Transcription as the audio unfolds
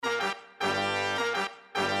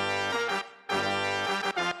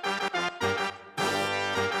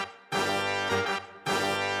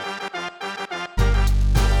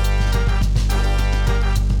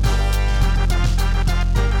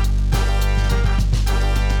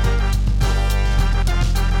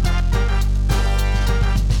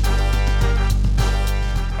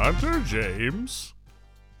James.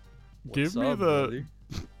 What's up, brother?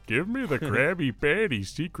 Give me the Krabby Patty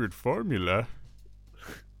secret formula.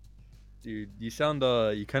 Dude, you kind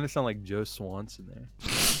of sound like Joe Swanson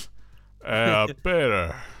there.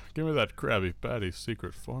 Better. Give me that Krabby Patty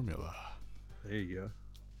secret formula. There you go.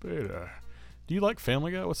 Better. Do you like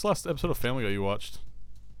Family Guy? What's the last episode of Family Guy you watched?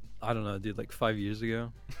 I don't know, dude. Like 5 years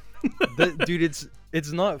ago. Dude,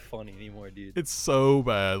 it's not funny anymore, dude. It's so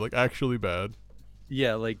bad, like actually bad.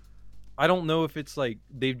 Yeah, like I don't know if it's like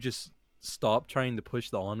they've just stopped trying to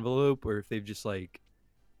push the envelope, or if they've just like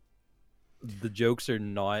the jokes are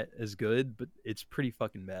not as good, but it's pretty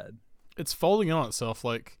fucking bad. It's folding on itself.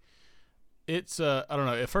 Like it's I don't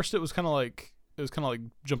know. At first, it was kind of like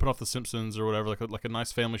jumping off The Simpsons or whatever, like a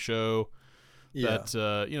nice family show. Yeah.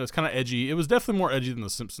 That it's kind of edgy. It was definitely more edgy than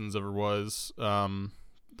The Simpsons ever was.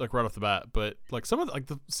 Like right off the bat, but like some of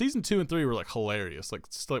the season 2 and 3 were like hilarious. Like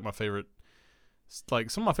still like my favorite, like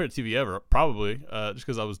some of my favorite TV ever, probably. Just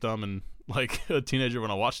because I was dumb and like a teenager when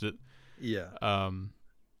I watched it. Yeah.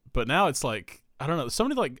 But now it's like I don't know. So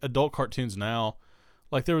many like adult cartoons now.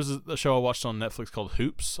 Like there was a show I watched on Netflix called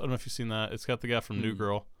Hoops. I don't know if you've seen that. It's got the guy from New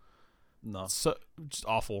Girl. No. So just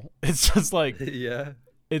awful. It's just like Yeah.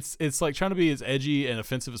 It's like trying to be as edgy and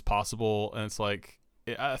offensive as possible, and it's like.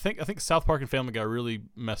 I think South Park and Family Guy really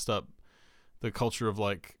messed up the culture of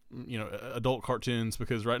like adult cartoons,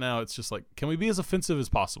 because right now it's just like, can we be as offensive as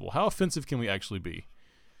possible? How offensive can we actually be?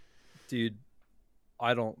 Dude,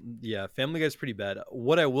 Family Guy's pretty bad.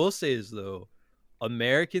 What I will say is though,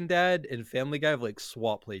 American Dad and Family Guy have like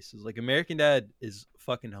swap places. Like American Dad is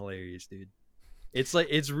fucking hilarious, dude. It's like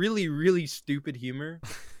it's really really stupid humor,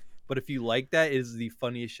 but if you like that, it is the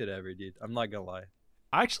funniest shit ever, dude. I'm not gonna lie.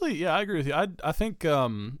 Actually, yeah, I agree with you. I think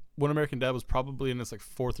when American Dad was probably in its like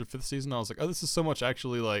 4th or 5th season, I was like, oh, this is so much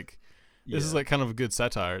actually like this is like kind of a good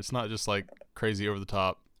satire. It's not just like crazy over the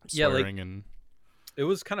top swearing and it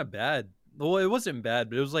was kind of bad. Well, it wasn't bad,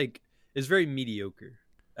 but it's very mediocre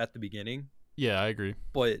at the beginning. Yeah, I agree.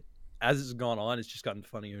 But as it's gone on, it's just gotten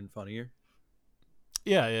funnier and funnier.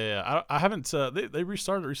 Yeah. I haven't. They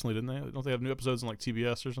restarted recently, didn't they? Don't they have new episodes on like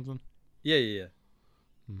TBS or something? Yeah.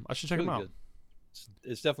 I should check them out. Good.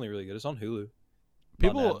 It's definitely really good. It's on Hulu.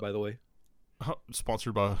 People, not an ad, by the way,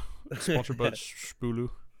 sponsored by Spulu.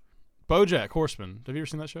 BoJack Horseman. Have you ever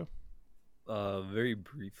seen that show? Very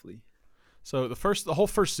briefly. So the whole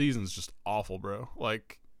first season is just awful, bro.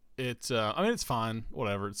 Like it's I mean it's fine,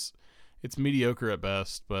 whatever. It's mediocre at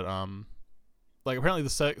best, but like apparently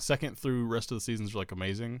the second through rest of the seasons are like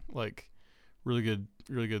amazing, like really good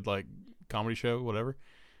like comedy show, whatever.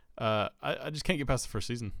 I just can't get past the first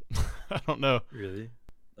season. I don't know. Really?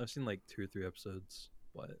 I've seen like 2 or 3 episodes,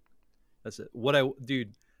 but that's it.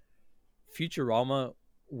 Dude, Futurama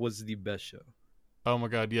was the best show. Oh my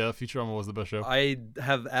god, yeah, Futurama was the best show. I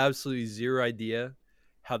have absolutely zero idea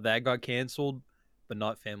how that got canceled, but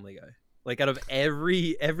not Family Guy. Like out of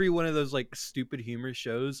every one of those like stupid humor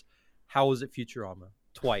shows, how was it Futurama?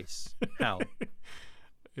 Twice. How?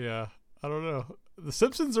 Yeah, I don't know. The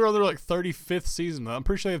Simpsons are on their like 35th season. I'm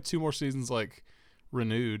pretty sure they have 2 more seasons like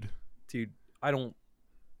renewed. Dude, I don't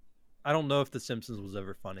know if The Simpsons was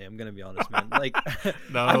ever funny. I'm gonna be honest, man. Like,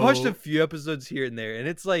 No. I watched a few episodes here and there, and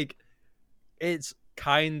it's like, it's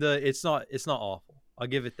not awful. I'll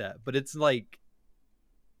give it that, but it's like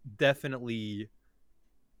definitely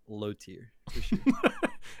low tier for sure.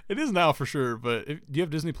 It is now for sure. But do you have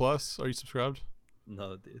Disney Plus? Are you subscribed?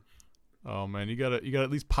 No, dude. Oh man, you gotta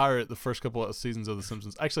at least pirate the first couple of seasons of The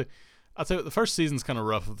Simpsons. Actually, I'll tell you, the first season's kind of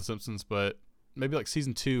rough with The Simpsons, but maybe like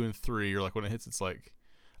season 2 and 3, or like when it hits, it's like,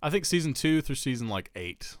 I think season 2 through season like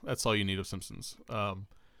 8. That's all you need of Simpsons.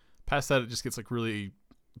 Past that, it just gets like really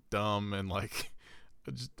dumb and like,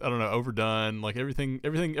 just, I don't know, overdone. Like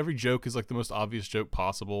every joke is like the most obvious joke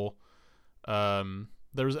possible.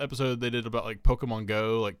 There was an episode they did about like Pokemon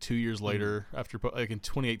Go like 2 years later, after like in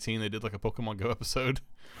 2018 they did like a Pokemon Go episode.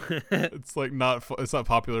 It's like it's not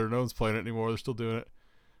popular. No one's playing it anymore. They're still doing it.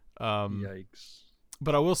 Yikes.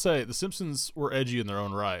 But I will say The Simpsons were edgy in their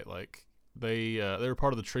own right. Like they were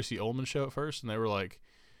part of the Tracy Ullman show at first, and they were like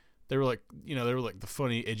the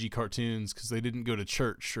funny edgy cartoons because they didn't go to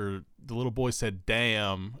church, or the little boy said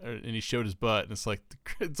damn and he showed his butt, and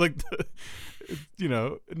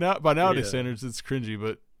now by nowadays standards it's cringy,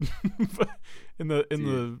 but in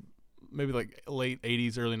the maybe like late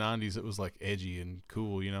 80s early 90s it was like edgy and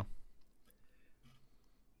cool,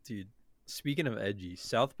 Dude, speaking of edgy,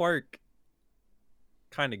 South Park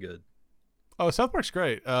kind of good. Oh, South Park's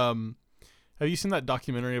great. Have you seen that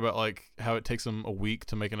documentary about like how it takes them a week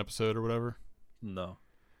to make an episode or whatever? No.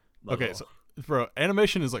 Okay, bro,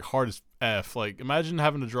 animation is like hard as f. Like, imagine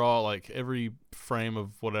having to draw like every frame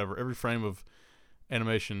of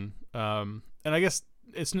animation. And I guess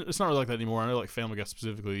it's not really like that anymore. I know like Family Guy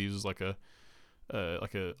specifically uses like a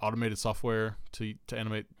automated software to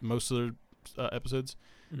animate most of their episodes.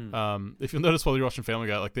 If you'll notice while you're watching Family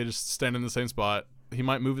Guy, like they just stand in the same spot. He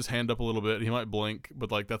might move his hand up a little bit. He might blink,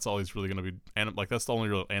 but like that's all he's really gonna be. Like that's the only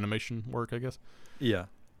real animation work, I guess. Yeah.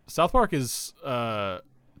 South Park is, to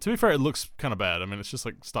be fair, it looks kind of bad. I mean, it's just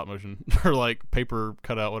like stop motion or like paper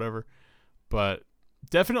cutout, whatever. But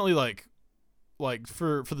definitely like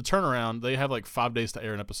for the turnaround, they have like 5 days to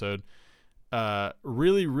air an episode.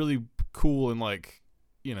 Really, really cool, and like,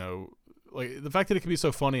 you know, like the fact that it can be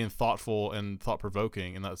so funny and thoughtful and thought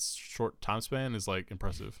provoking in that short time span is like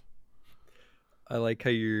impressive. I like how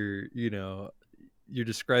you're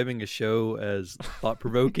describing a show as thought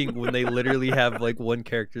provoking when they literally have like one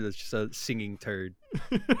character that's just a singing turd.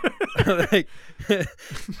 Like,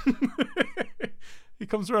 he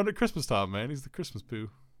comes around at Christmas time, man. He's the Christmas poo.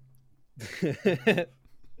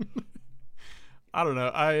 I don't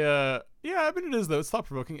know. I mean it is though. It's thought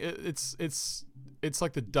provoking. It's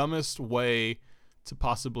like the dumbest way to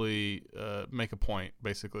possibly make a point,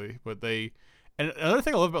 basically. But and another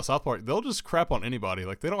thing I love about South Park, they'll just crap on anybody.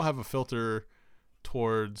 Like they don't have a filter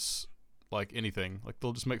towards like anything. Like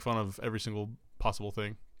they'll just make fun of every single possible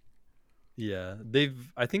thing. Yeah,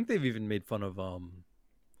 I think they've even made fun of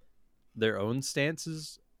their own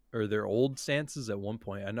stances or their old stances at one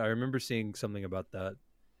point. And I remember seeing something about that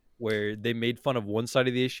where they made fun of one side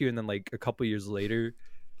of the issue and then like a couple years later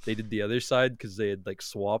they did the other side because they had like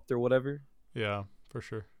swapped or whatever. Yeah, for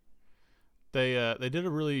sure. They did a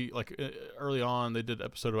really like early on they did an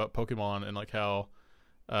episode about Pokemon and like how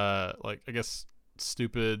like I guess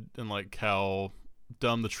stupid and like how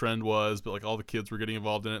dumb the trend was, but like all the kids were getting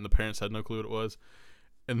involved in it and the parents had no clue what it was.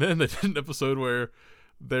 And then they did an episode where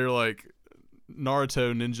they're like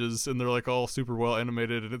Naruto ninjas and they're like all super well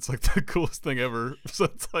animated and it's like the coolest thing ever. So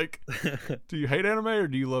it's like, do you hate anime or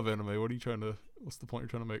do you love anime? What's the point you're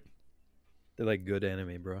trying to make? They're like good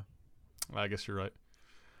anime, bro. I guess you're right.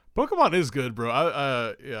 Pokemon is good, bro.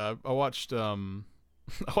 I watched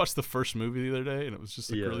I watched the first movie the other day and it was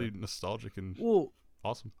just like really nostalgic and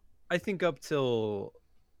awesome. I think up till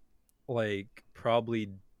like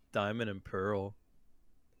probably Diamond and Pearl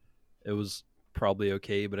it was probably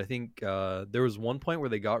okay, but I think there was one point where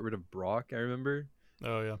they got rid of Brock, I remember.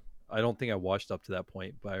 Oh yeah. I don't think I watched up to that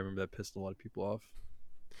point, but I remember that pissed a lot of people off.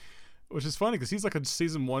 Which is funny because he's like a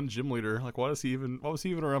season 1 gym leader. Like why was he even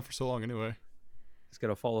around for so long anyway? He's got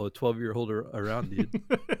to follow a 12-year-old around, dude.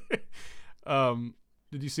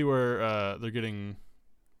 Did you see where they're getting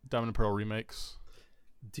Diamond and Pearl remakes?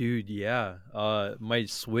 Dude, yeah. My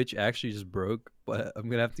Switch actually just broke, but I'm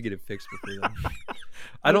gonna have to get it fixed before then.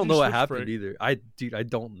 I don't know what happened either. I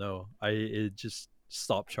don't know. It just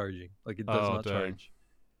stopped charging. Like it does not charge.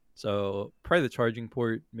 So probably the charging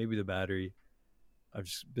port, maybe the battery. I've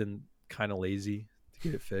just been kind of lazy to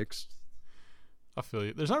get it fixed. I feel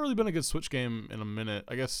you. There's not really been a good Switch game in a minute.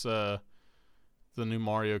 I guess the new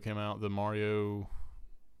Mario came out. The Mario,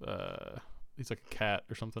 he's like a cat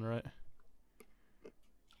or something, right?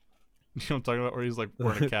 You know what I'm talking about? Where he's like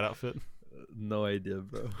wearing a cat outfit. No idea,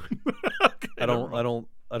 bro. Okay, I don't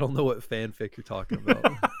know what fanfic you're talking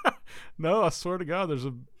about. No, I swear to God, there's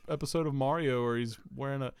an episode of Mario where he's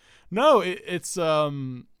wearing a. No, it's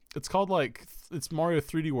called like it's Mario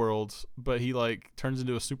 3D World, but he like turns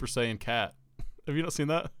into a Super Saiyan cat. Have you not seen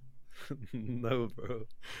that? No, bro.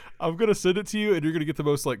 I'm gonna send it to you, and you're gonna get the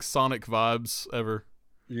most like Sonic vibes ever.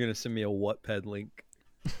 You're gonna send me a Wattpad link.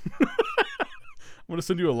 I'm gonna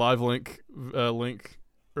send you a live link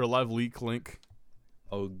or a live leak link.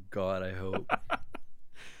 Oh God, I hope.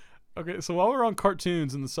 Okay, so while we're on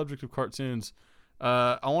cartoons and the subject of cartoons,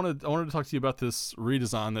 I wanted to talk to you about this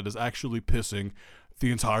redesign that is actually pissing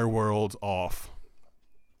the entire world off.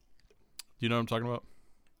 Do you know what I'm talking about?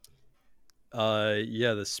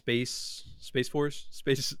 Yeah, the Space Force.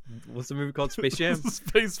 What's the movie called? Space Jam.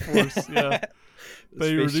 Space Force. Yeah.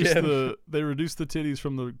 They reduced Jam. the titties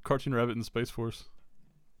from the cartoon rabbit in Space Force.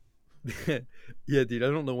 Yeah, dude. I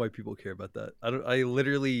don't know why people care about that. I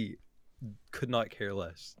literally could not care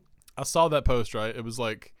less. I saw that post, right? It was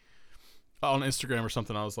like on Instagram or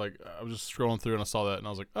something. I was just scrolling through and I saw that and I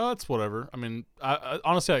was like, oh, it's whatever. I mean, I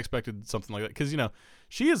honestly I expected something like that because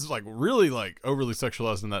she is like really like overly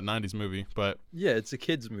sexualized in that 90s movie, but yeah, it's a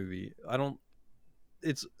kids movie.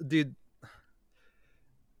 Dude,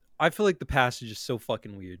 I feel like the past is just so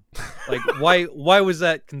fucking weird. Like why was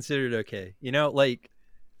that considered okay? Like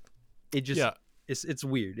it just it's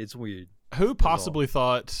weird. It's weird. Who possibly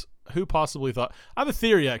thought who possibly thought? I have a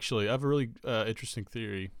theory actually. I have a really interesting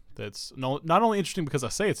theory that's not only interesting because I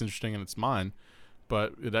say it's interesting and it's mine,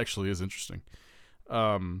 but it actually is interesting.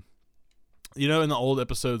 You know, in the old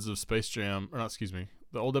episodes of Space Jam, or not, excuse me,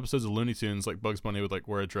 the old episodes of Looney Tunes, like Bugs Bunny would like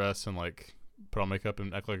wear a dress and like put on makeup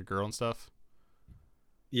and act like a girl and stuff.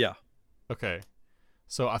 Yeah. Okay.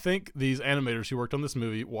 So I think these animators who worked on this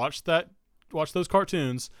movie watched those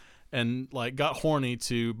cartoons and like got horny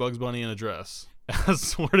to Bugs Bunny in a dress. I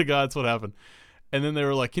swear to God, that's what happened. And then they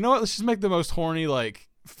were like, you know what? Let's just make the most horny like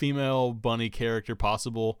female bunny character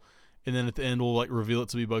possible. And then at the end, we'll like reveal it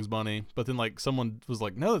to be Bugs Bunny. But then like someone was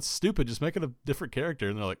like, no, that's stupid. Just make it a different character.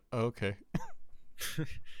 And they're like, oh, okay.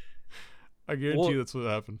 I guarantee you that's what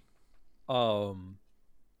happened.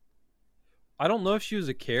 I don't know if she was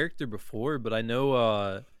a character before, but I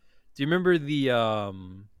know. Do you remember the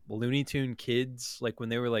Looney Tune kids, like when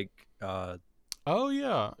they were like oh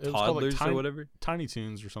yeah, it was toddlers called, like, or whatever? Tiny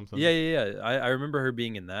Toons or something. Yeah. I remember her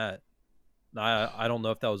being in that. I don't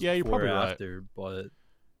know if that was Yeah, you're before or probably right. after, but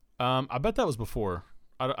I bet that was before.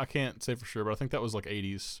 I can't say for sure, but I think that was like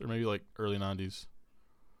 80s or maybe like early 90s.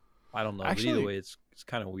 I don't know. Actually, but either way, it's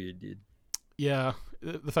kind of weird, dude. Yeah,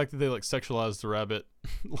 the fact that they like sexualized the rabbit,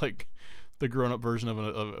 like the grown-up version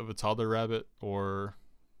of a toddler rabbit, or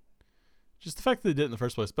just the fact that they did it in the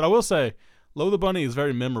first place. But I will say, Lola Bunny is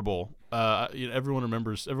very memorable. Everyone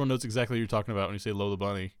knows exactly what you're talking about when you say Lola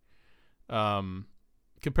Bunny.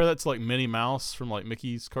 Compare that to like Minnie Mouse from like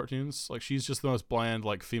Mickey's cartoons. Like she's just the most bland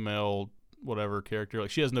like female whatever character.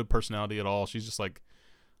 Like she has no personality at all. She's just like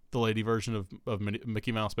the lady version of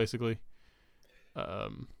Mickey Mouse basically.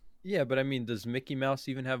 Yeah, but I mean, does Mickey Mouse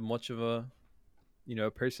even have much of a,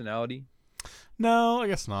 personality? No, I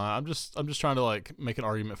guess not. I'm just trying to like make an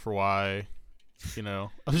argument for why,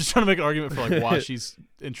 I'm just trying to make an argument for like why she's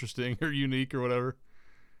interesting or unique or whatever.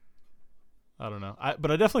 I don't know.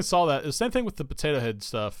 But I definitely saw that. The same thing with the Potato Head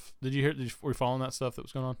stuff. Were you following that stuff that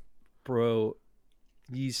was going on? Bro,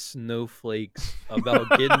 these snowflakes about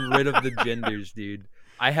getting rid of the genders, dude.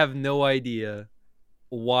 I have no idea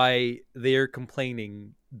why they're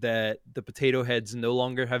complaining that the Potato Heads no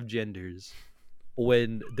longer have genders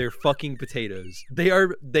when they're fucking potatoes.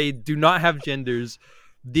 They do not have genders.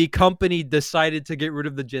 The company decided to get rid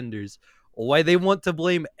of the genders. Why they want to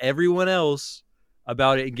blame everyone else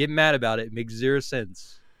about it and get mad about it makes zero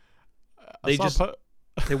sense. They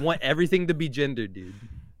want everything to be gendered, dude.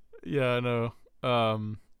 Yeah, I know.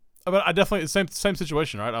 But I definitely same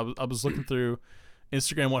situation, right? I was looking through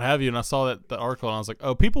Instagram, what have you, and I saw that article, and I was like,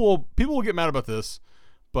 oh, people will get mad about this,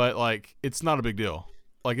 but like it's not a big deal.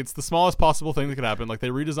 Like it's the smallest possible thing that could happen. Like they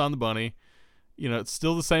redesigned the bunny, it's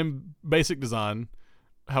still the same basic design.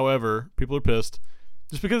 However, people are pissed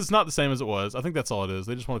just because it's not the same as it was. I think that's all it is.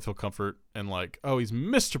 They just want to feel comfort and like, oh, he's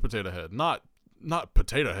Mr. Potato Head, not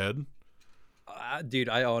Potato Head. Dude,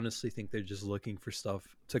 I honestly think they're just looking for stuff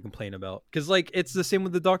to complain about. Because, like, it's the same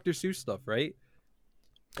with the Dr. Seuss stuff, right?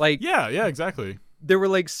 Like, yeah, exactly. There were,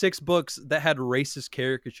 like, 6 books that had racist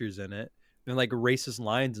caricatures in it and, like, racist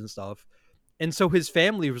lines and stuff. And so his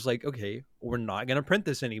family was like, okay, we're not going to print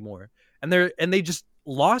this anymore. And they just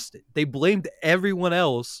lost it. They blamed everyone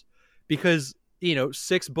else because,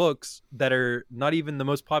 6 books that are not even the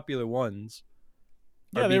most popular ones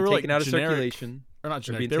are being taken out of circulation. Or not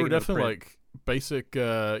generic. They were definitely, like, basic,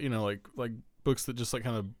 like books that just like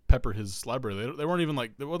kind of peppered his library. They weren't even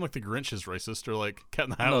like, it wasn't like the Grinch is racist or like Cat in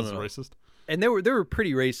the Hat is racist. And they were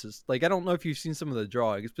pretty racist. Like I don't know if you've seen some of the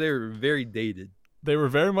drawings, but they were very dated. They were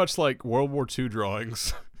very much like World War II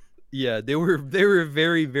drawings. Yeah, they were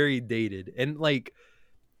very, very dated. And like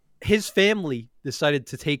his family decided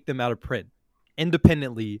to take them out of print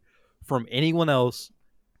independently from anyone else,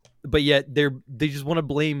 but yet they just want to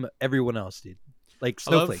blame everyone else, dude. Like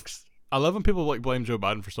snowflakes. I love when people like blame Joe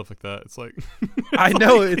Biden for stuff like that. It's like I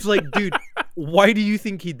know, it's like, dude, why do you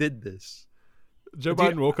think he did this? Joe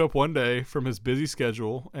Biden woke up one day from his busy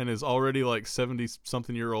schedule and is already like 70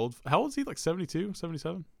 something year old. How old is he? Like 72,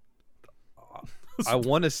 77? I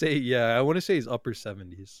want to say he's upper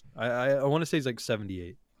 70s. I want to say he's like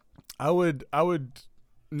 78. I would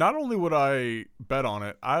not only would I bet on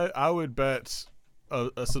it, I would bet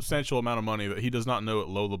a substantial amount of money that he does not know what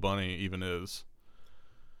Lola Bunny even is.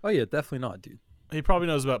 Oh yeah, definitely not, dude. He probably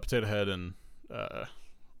knows about Potato Head and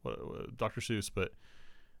Dr. Seuss, but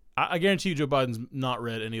I guarantee you Joe Biden's not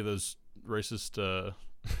read any of those racist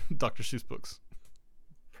Dr. Seuss books.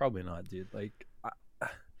 Probably not, dude. Like,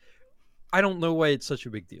 I don't know why it's such a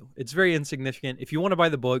big deal. It's very insignificant. If you want to buy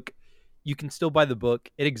the book, you can still buy the book.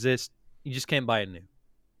 It exists. You just can't buy it new.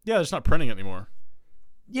 Yeah, it's not printing anymore.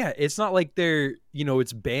 Yeah, it's not like they're,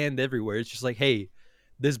 it's banned everywhere. It's just like, hey,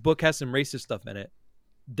 this book has some racist stuff in it.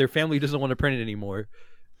 their family doesn't want to print it anymore,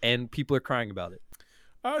 and people are crying about it.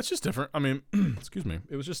 It's just different. I mean, excuse me.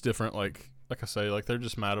 It was just different. Like I say, like they're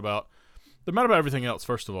just mad about. They're mad about everything else.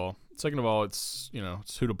 First of all, second of all, it's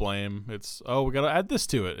it's who to blame. It's we gotta add this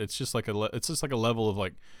to it. It's just like it's just like a level of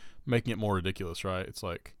like making it more ridiculous, right? It's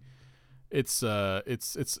like it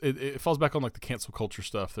falls back on like the cancel culture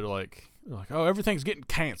stuff. They're like oh, everything's getting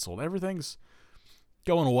canceled. Everything's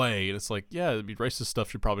going away, and it's like yeah, the racist stuff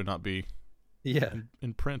should probably not be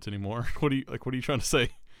in print anymore. What are you trying to say?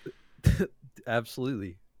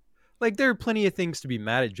 Absolutely. Like there are plenty of things to be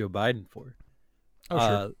mad at Joe Biden for. Oh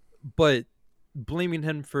sure. But blaming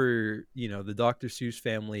him for, the Dr. Seuss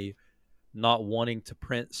family not wanting to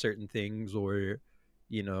print certain things, or,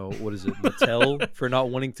 what is it, Mattel for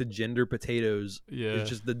not wanting to gender potatoes is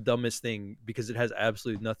just the dumbest thing, because it has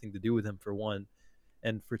absolutely nothing to do with him, for one.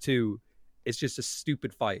 And for two, it's just a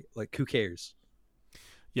stupid fight. Like, who cares?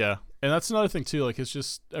 Yeah. And that's another thing, too. Like, it's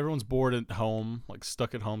just everyone's bored at home, like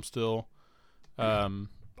stuck at home still. I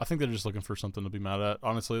think they're just looking for something to be mad at.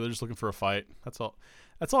 Honestly, they're just looking for a fight. That's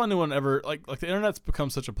all anyone ever like the internet's become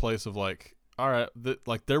such a place of like, all right,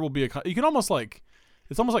 like there will be you can almost like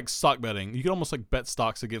it's almost like stock betting. You can almost like bet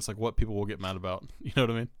stocks against like what people will get mad about. You know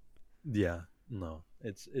what I mean? Yeah. No.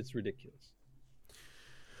 It's ridiculous.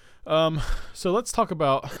 So let's talk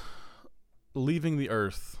about leaving the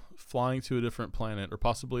Earth, flying to a different planet, or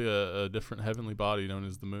possibly a different heavenly body known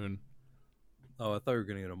as the moon. Oh, I thought we were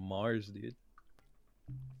gonna go to Mars, dude.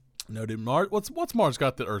 No, dude. Mars. What's Mars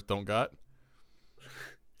got that Earth don't got?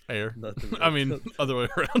 Air. Nothing. I mean, other way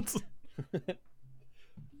around.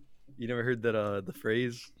 You never heard that the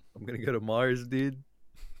phrase, "I'm gonna go to Mars, dude"?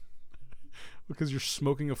 Because you're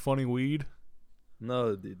smoking a funny weed?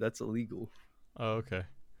 No, dude, that's illegal. Oh, okay.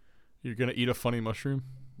 You're gonna eat a funny mushroom?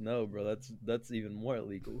 No, bro, that's even more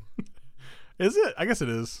illegal. Is it? I guess it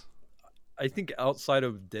is. I think outside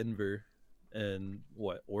of Denver and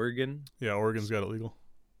Oregon? Yeah, Oregon's got it legal.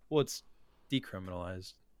 Well, it's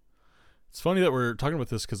decriminalized. It's funny that we're talking about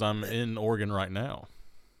this because I'm in Oregon right now.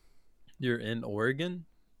 You're in Oregon?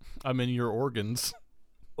 I'm in your organs.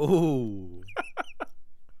 Oh.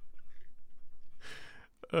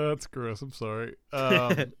 That's gross. I'm sorry.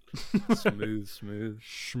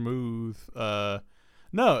 Smooth.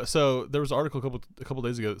 No, so there was an article a couple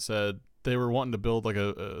days ago that said they were wanting to build like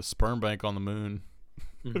a sperm bank on the moon.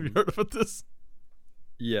 Mm-hmm. Have you heard about this?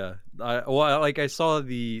 Yeah. I saw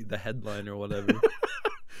the headline or whatever.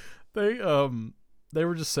 They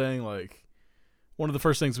were just saying like one of the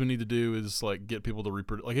first things we need to do is like get people to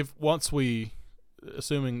reproduce. Like if once we,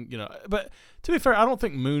 assuming but to be fair, I don't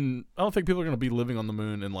think people are going to be living on the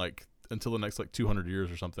moon in like until the next like 200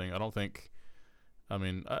 years or something. I don't think. I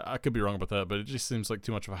mean, I could be wrong about that, but it just seems like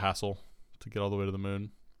too much of a hassle to get all the way to the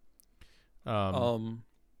moon.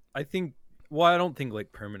 I think. Well, I don't think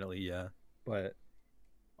like permanently, yeah, but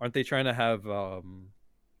aren't they trying to have like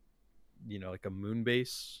a moon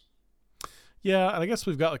base? Yeah, and I guess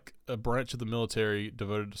we've got like a branch of the military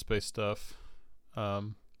devoted to space stuff.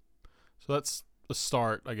 So that's a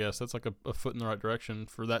start, I guess. That's like a foot in the right direction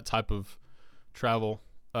for that type of travel.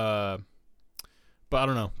 But I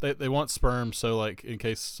don't know. They want sperm, so like in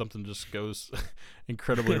case something just goes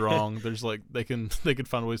incredibly wrong, there's like they can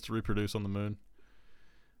find ways to reproduce on the moon.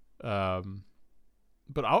 But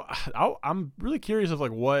I'm really curious of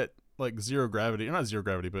like what like zero gravity, or not zero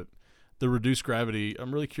gravity, but the reduced gravity.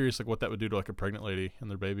 I'm really curious like what that would do to like a pregnant lady and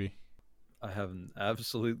their baby. I have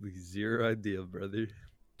absolutely zero idea, brother.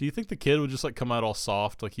 Do you think the kid would just like come out all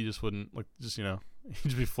soft, like he just wouldn't like just he'd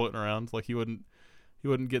just be floating around, like he wouldn't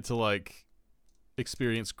get to like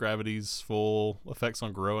experience gravity's full effects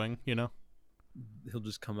on growing? He'll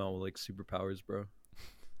just come out with like superpowers, bro.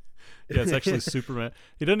 Yeah, it's actually Superman.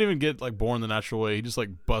 He doesn't even get like born the natural way. He just like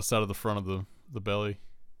busts out of the front of the belly.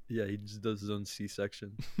 Yeah, he just does his own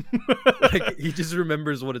C-section. Like he just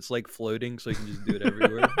remembers what it's like floating, so he can just do it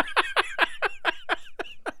everywhere.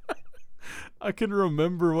 I can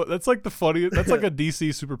remember what that's like. That's like a DC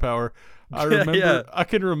superpower. I remember. Yeah. I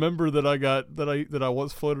can remember that I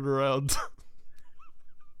once floated around.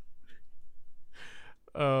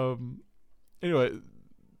 Anyway,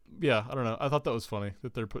 yeah, I don't know. I thought that was funny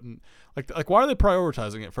that they're putting like why are they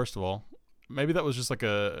prioritizing it? First of all, maybe that was just like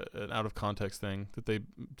an out of context thing that they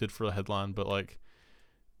did for the headline, but like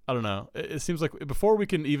I don't know. It seems like before we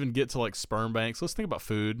can even get to like sperm banks, let's think about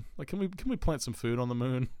food. Like, can we plant some food on the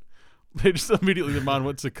moon? They just immediately their mind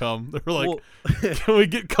went to cum. They were like, can we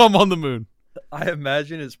get cum on the moon? I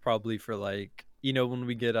imagine it's probably for like when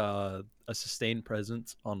we get a sustained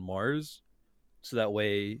presence on Mars, so that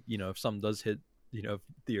way if something does hit if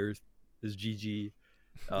the Earth is GG,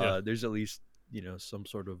 there's at least some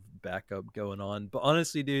sort of backup going on. But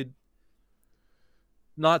honestly, dude,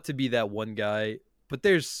 not to be that one guy, but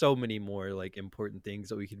there's so many more like important things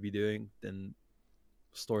that we could be doing than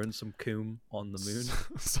storing some coom on the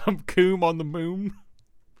moon. Some coom on the moon.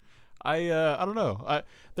 I don't know.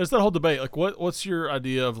 There's that whole debate. Like, what's your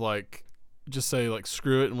idea of like, just say like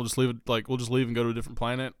screw it and we'll just leave it, like we'll just leave and go to a different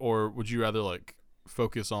planet, or would you rather like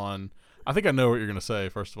focus on? I think I know what you're gonna say.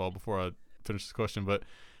 First of all, before I finish this question, but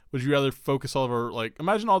would you rather focus all of our like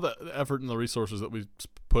imagine all the effort and the resources that we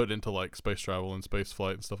put into like space travel and space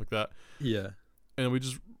flight and stuff like that, Yeah. and we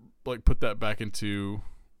just like put that back into,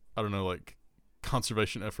 I don't know, like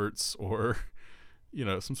conservation efforts or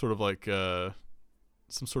some sort of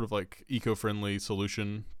like eco-friendly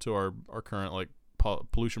solution to our current like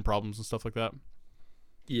pollution problems and stuff like that.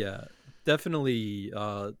 Yeah, definitely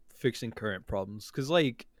fixing current problems. Because,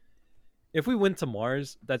 like, if we went to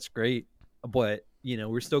Mars, that's great. But,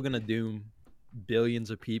 we're still going to doom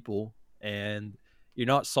billions of people. And you're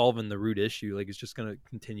not solving the root issue. Like, it's just going to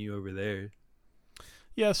continue over there.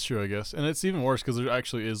 Yeah, that's true, I guess. And it's even worse because there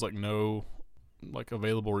actually is like no like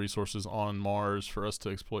available resources on Mars for us to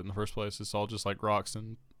exploit in the first place. It's all just like rocks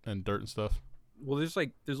and dirt and stuff. Well,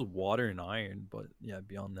 there's water and iron, but yeah,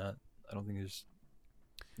 beyond that, I don't think there's.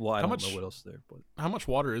 Well, I How don't much- know what else there, but How much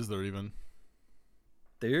water is there even?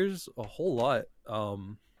 there's a whole lot.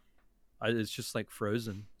 It's just like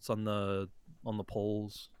frozen. It's on the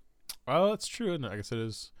poles. Oh, that's true, isn't it? I guess it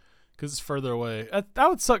is because it's further away. That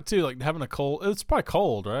would suck too. Like having a cold. It's probably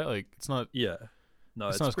cold, right? Like it's not. Yeah, no,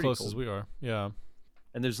 It's it's not as pretty close cold. as we are. Yeah.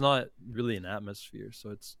 And there's not really an atmosphere, so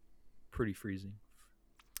it's pretty freezing.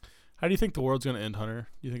 How do you think the world's gonna end, Hunter?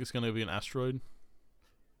 Do you think it's gonna be an asteroid?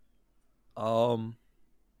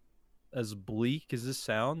 As bleak as this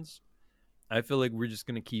sounds, I feel like we're just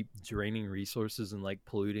gonna keep draining resources and like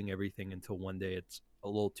polluting everything until one day it's a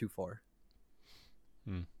little too far.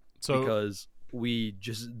 So Because we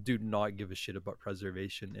just do not give a shit about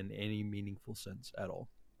preservation in any meaningful sense at all,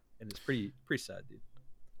 and it's pretty sad, dude.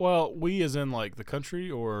 well, we as in like the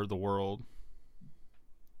country or the world?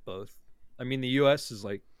 Both. I mean, the U.S. is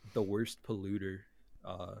like the worst polluter,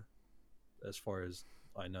 as far as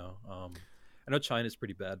I know. I know China's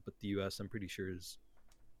pretty bad, but the U.S. I'm pretty sure is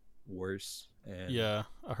worse. And Yeah,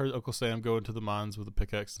 I heard Uncle Sam go into the mines with a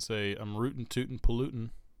pickaxe and say, "I'm rootin' tootin' pollutin'."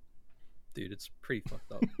 dude, it's pretty fucked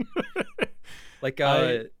up. Like,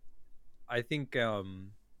 I- I think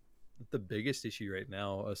the biggest issue right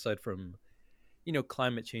now, aside from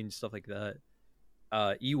climate change stuff like that,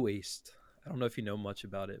 e-waste. I don't know if you know much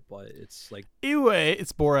about it, but it's like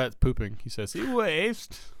It's Borat pooping. He says,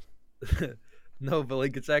 "E-waste." no, but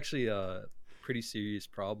like it's actually a pretty serious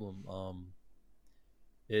problem.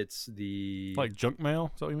 It's the Like junk mail.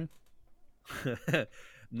 Is that what you mean?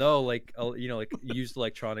 no, like like used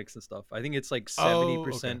electronics and stuff. I think it's like Oh,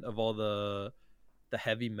 70% of all the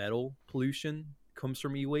heavy metal pollution comes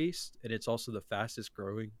from e-waste, and it's also the fastest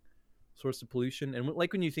growing source of pollution. And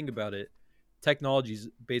like when you think about it, technology is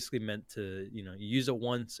basically meant to you use it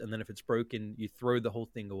once, and then if it's broken, you throw the whole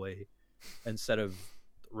thing away instead of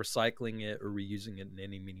recycling it or reusing it in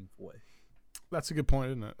any meaningful way. That's a good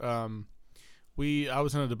point, isn't it? I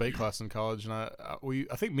was in a debate class in college, and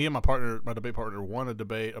I think me and my debate partner, won a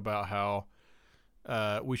debate about how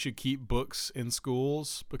we should keep books in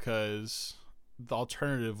schools because the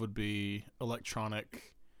alternative would be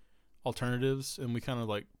electronic alternatives, and we kind of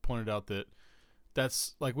like pointed out that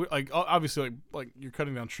that's like obviously like you're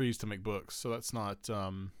cutting down trees to make books, so that's not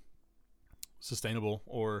sustainable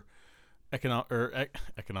or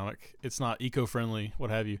economic. It's not eco-friendly, what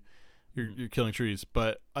have you. You're killing trees,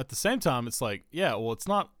 but at the same time, it's like, yeah, well, it's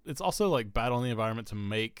not. It's also like bad on the environment to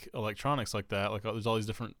make electronics like that. Like, there's all these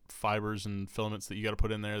different fibers and filaments that you got to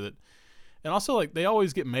put in there that, and also like they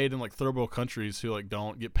always get made in like third world countries who like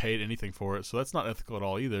don't get paid anything for it, so that's not ethical at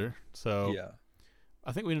all either. So Yeah.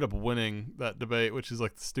 I think we ended up winning that debate, which is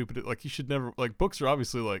like the stupid. Like, you should never like books are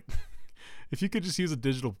obviously like, if you could just use a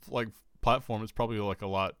digital like platform, it's probably like a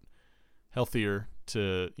lot healthier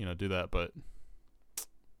to do that, but.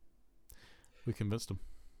 We convinced them.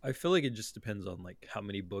 I feel like it just depends on like how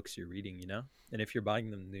many books you're reading, and if you're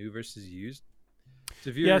buying them new versus used.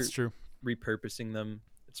 So if you're Yeah, that's true. repurposing them,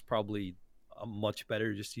 it's probably much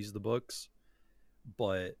better just use the books.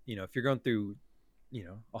 But if you're going through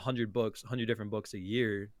 100 different books a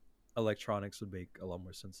year, electronics would make a lot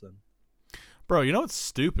more sense then. Bro, you know what's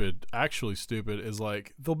stupid? Actually stupid is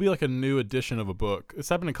like there'll be like a new edition of a book. It's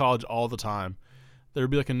happened in college all the time. There'd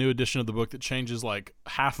be like a new edition of the book that changes like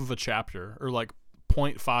half of a chapter or like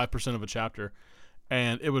 0.5% of a chapter,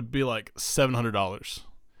 and it would be like $700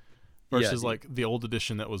 versus dude. like the old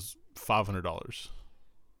edition that was $500.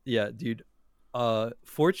 Yeah, dude.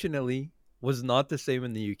 Fortunately, was not the same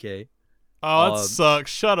in the UK. Oh, that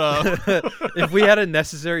sucks. Shut up. If we had a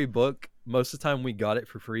necessary book, most of the time we got it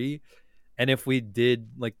for free. And if we did,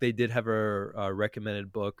 like they did have a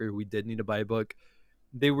recommended book or we did need to buy a book,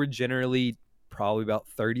 they were generally probably about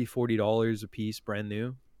 $30-$40 a piece, brand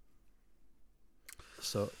new.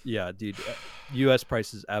 So yeah, dude, U.S.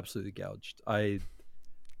 prices absolutely gouged. I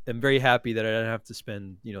am very happy that I didn't have to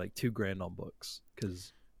spend like $2,000 on books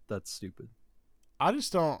because that's stupid. I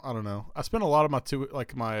don't know. I spent a lot of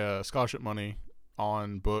my scholarship money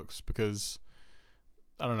on books because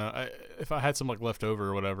I don't know. If I had some like left over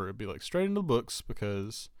or whatever, it'd be like straight into the books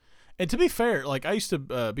because. And to be fair, like I used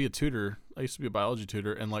to be a tutor. I used to be a biology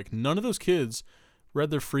tutor, and like none of those kids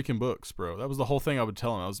read their freaking books, bro. That was the whole thing I would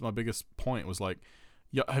tell them. That was my biggest point. Was like,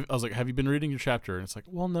 yeah, I was like, have you been reading your chapter? And it's like,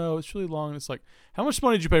 well, no, it's really long. And it's like, how much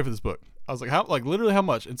money did you pay for this book? I was like, how? Like literally how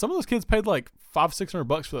much? And some of those kids paid like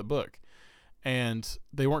 $500-$600 for that book, and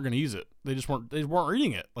they weren't going to use it. They just weren't. They weren't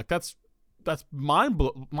reading it. Like that's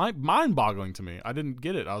mind-boggling to me. I didn't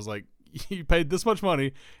get it. I was like, you paid this much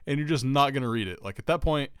money and you're just not going to read it. Like at that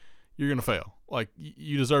point, you're going to fail. Like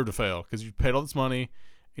you deserve to fail because you paid all this money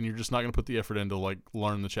and you're just not going to put the effort in to like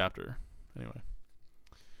learn the chapter. Anyway.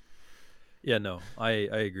 Yeah, no, I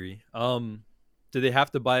agree. Do they have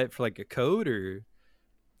to buy it for like a code or?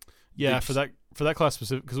 Yeah, for that class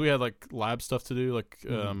specific, because we had like lab stuff to do. Like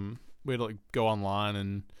we had to like go online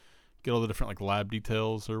and get all the different like lab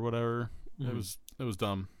details or whatever. It was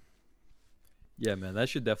dumb. Yeah, man, that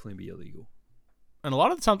should definitely be illegal. And a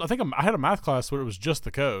lot of the times, I think I had a math class where it was just the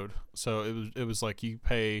code. So it was like you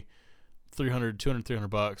pay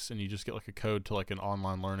 $300 and you just get like a code to like an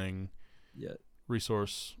online learning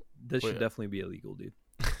resource. This should definitely be illegal, dude.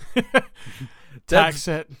 Tax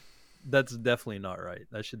it. That's definitely not right.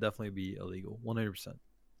 That should definitely be illegal, 100%.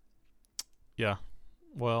 Yeah.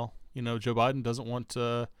 Well, Joe Biden doesn't want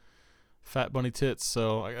fat bunny tits,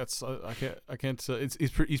 so I can't.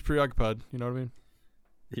 He's preoccupied. You know what I mean?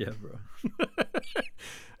 Yeah, bro.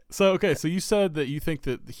 So you said that you think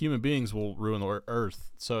that the human beings will ruin the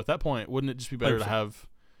Earth. So at that point, wouldn't it just be better to have,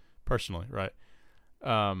 personally, right?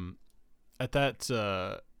 At that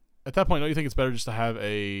point, don't you think it's better just to have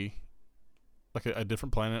a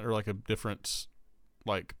different planet or like a different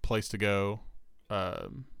like place to go,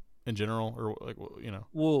 in general, or like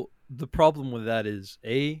Well, the problem with that is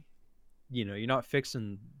you're not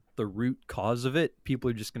fixing the root cause of it. People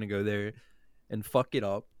are just gonna go there and fuck it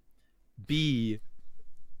up. B,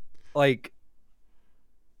 like,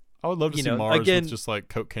 I would love to see Mars with just like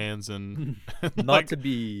Coke cans and not like to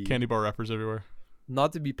be candy bar wrappers everywhere.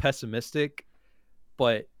 Not to be pessimistic,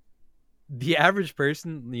 but the average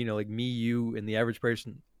person, like me, you, and the average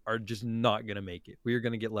person are just not gonna make it. We are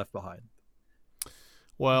gonna get left behind.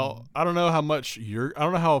 Well, I don't know how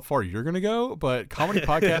far you're gonna go, but comedy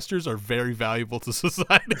podcasters are very valuable to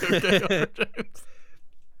society.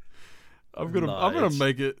 Okay, I'm gonna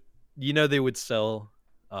make it. They would sell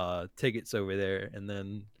tickets over there, and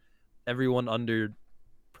then everyone under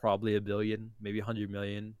probably $1 billion, maybe 100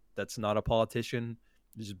 million, that's not a politician,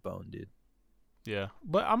 just bone, dude. Yeah,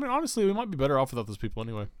 but I mean, honestly, we might be better off without those people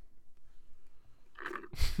anyway.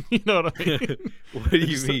 You know what I mean? What do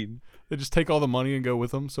you mean? They just take all the money and go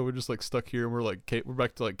with them, so we're just like stuck here, and we're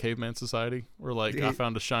back to like caveman society. We're like, I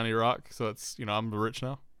found a shiny rock, so it's I'm rich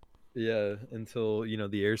now. Yeah, until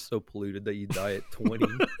the air's so polluted that you die at 20.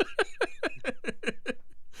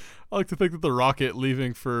 I like to think that the rocket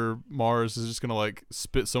leaving for Mars is just gonna like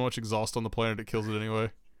spit so much exhaust on the planet it kills it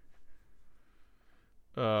anyway.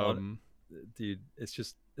 Dude,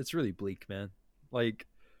 it's really bleak, man. Like,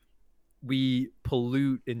 we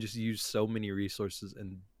pollute and just use so many resources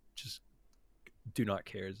and just do not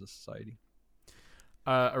care as a society.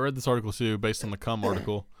 I read this article too, based on the Cum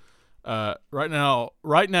article. Right now,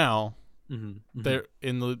 there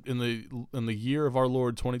in the year of our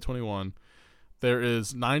Lord 2021, there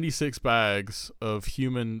is 96 bags of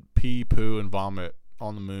human pee, poo, and vomit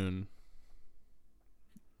on the moon.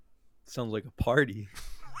 Sounds like a party.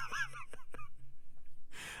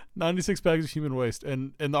 96 bags of human waste,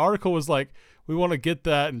 and the article was like, we want to get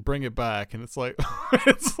that and bring it back, and it's like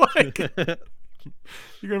you're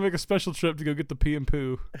gonna make a special trip to go get the pee and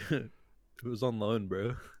poo. It was on loan,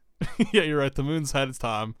 bro. Yeah, you're right. The moon's had its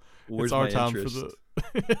time. Where's it's our my time interest? for the.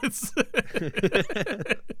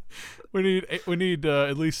 we need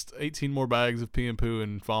at least 18 more bags of pee and poo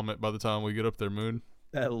and vomit by the time we get up there, moon.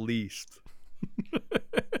 At least.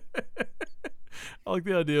 I like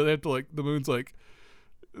the idea. They have to like the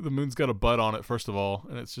moon's got a butt on it first of all,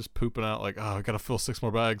 and it's just pooping out like, I gotta fill 6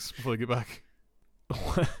 more bags before they get back.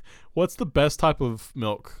 What's the best type of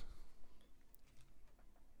milk?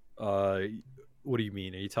 What do you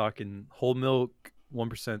mean? Are you talking whole milk, 1%,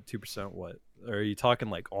 2%? What? Or are you talking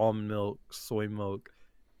like almond milk, soy milk,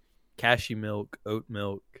 cashew milk, oat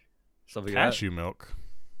milk, stuff like that? Cashew milk.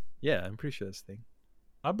 Yeah, I'm pretty sure that's a thing.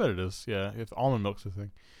 I bet it is. Yeah, if almond milk's a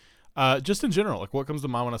thing. Just in general, like what comes to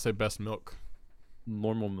mind when I say best milk?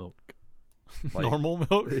 Normal milk. Like- Normal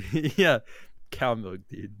milk. Yeah, cow milk,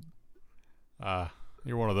 dude.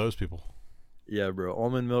 You're one of those people. Yeah, bro.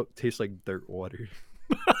 Almond milk tastes like dirt water.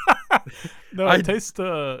 No, I- it tastes.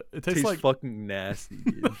 It tastes Tastes like. fucking nasty,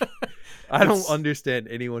 dude. I don't It's- understand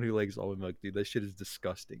anyone who likes almond milk, dude. That shit is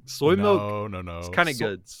disgusting. Soy milk No. is kind of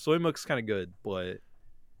good. Soy milk's kind of good, but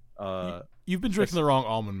You've been drinking the wrong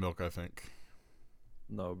almond milk, I think.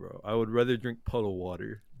 no, bro. I would rather drink puddle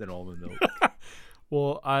water than almond milk.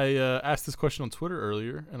 Well, I asked this question on Twitter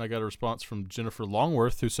earlier, and I got a response from Jennifer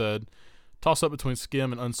Longworth, who said, "Toss up between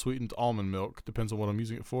skim and unsweetened almond milk. Depends on what I'm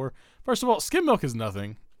using it for." First of all, skim milk is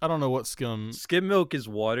nothing. I don't know what skim. Skim milk is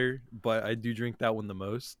water, but I do drink that one the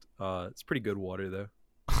most. It's pretty good water though.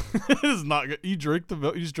 It is not good. You drink the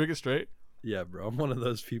milk. You just drink it straight. Yeah, bro. I'm one of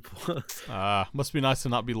those people. Must be nice to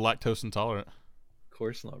not be lactose intolerant. Of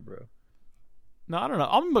course not, bro. No, I don't know.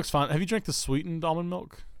 Almond milk's fine. Have you drank the sweetened almond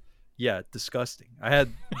milk? Yeah, disgusting. I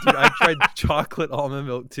tried chocolate almond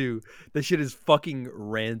milk too. That shit is fucking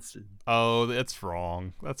rancid. Oh, that's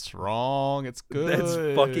wrong. That's wrong. It's good. That's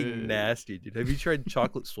fucking nasty, dude. Have you tried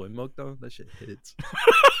chocolate soy milk though? That shit hits.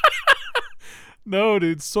 No,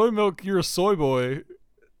 dude. Soy milk. You're a soy boy.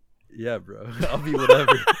 Yeah, bro. I'll be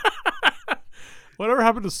whatever. Whatever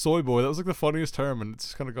happened to soy boy? That was like the funniest term, and it's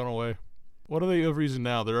just kind of gone away. What are they overusing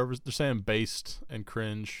now? They're saying based and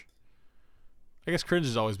cringe. I guess cringe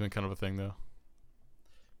has always been kind of a thing, though.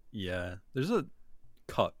 Yeah. There's a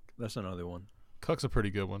cuck. That's another one. Cuck's a pretty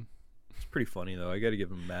good one. It's pretty funny though. I got to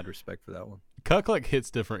give him mad respect for that one. Cuck like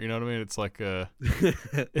hits different. You know what I mean? It's like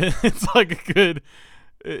it's like a good.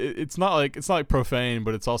 It's not like profane,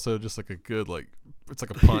 but it's also just like a good like. It's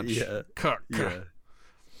like a punch. Yeah. Cuck. Yeah.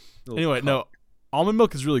 Anyway, no, almond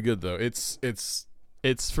milk is really good though. It's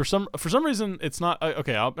for some reason it's not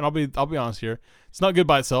okay. I'll be honest here. It's not good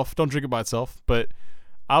by itself. Don't drink it by itself. But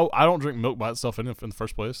I don't drink milk by itself in the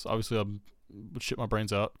first place. Obviously, I would shit my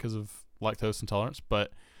brains out because of lactose intolerance.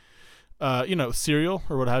 But cereal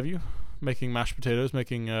or what have you, making mashed potatoes,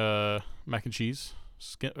 making mac and cheese,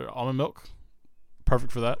 almond milk,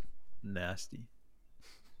 perfect for that. Nasty.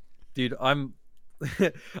 Dude, I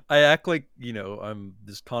act like, I'm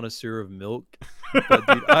this connoisseur of milk, but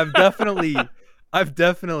dude, I've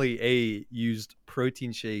definitely used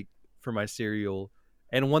protein shake for my cereal.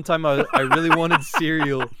 And one time I really wanted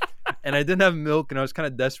cereal and I didn't have milk and I was kind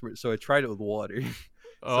of desperate, so I tried it with water.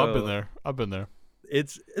 Oh, So, I've been there.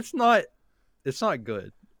 It's not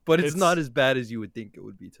good, but it's It's- not as bad as you would think it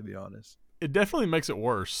would be, to be honest. It definitely makes it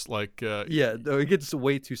worse. Like Yeah, though it gets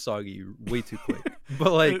way too soggy way too quick.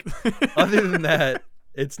 But like other than that,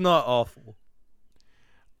 it's not awful.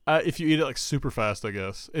 if you eat it like super fast, I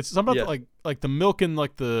guess it's something about Yeah. like the milk and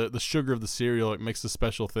like the sugar of the cereal like makes a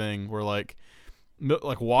special thing where like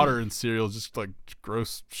like water in cereal is just like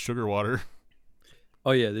gross sugar water.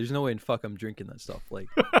 Oh yeah, there's no way in fuck I'm drinking that stuff. Like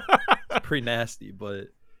it's pretty nasty, but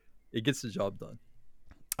it gets the job done.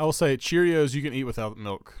 I will say Cheerios you can eat without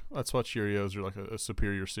milk. That's why Cheerios are like a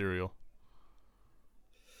superior cereal.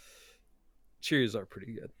 Cheerios are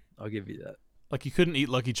pretty good. I'll give you that. Like you couldn't eat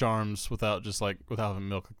Lucky Charms without having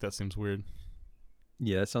milk. Like that seems weird.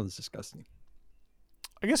 Yeah, that sounds disgusting.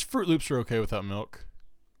 I guess Fruit Loops are okay without milk.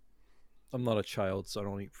 I'm not a child, so I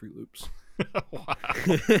don't eat Fruit Loops. Wow.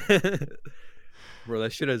 Bro,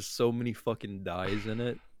 that shit has so many fucking dyes in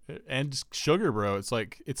it. And just sugar, bro. It's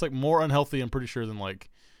like more unhealthy. I'm pretty sure than like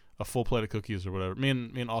a full plate of cookies or whatever. Me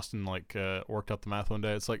and Austin like worked out the math one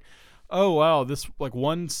day. It's like, oh wow, this like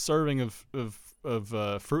one serving of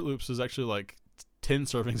Fruit Loops is actually like 10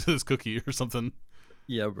 servings of this cookie or something.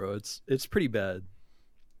 Yeah, bro, it's pretty bad.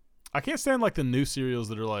 I can't stand like the new cereals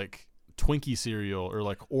that are like Twinkie cereal or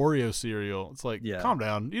like Oreo cereal. It's like, Yeah. calm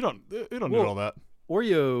down. You don't need Well- all that.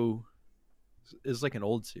 Oreo is like an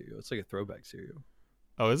old cereal. It's like a throwback cereal.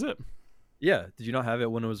 Oh, is it? Yeah, did you not have it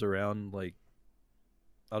when it was around like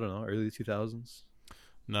I don't know, early 2000s?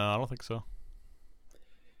 No, I don't think so.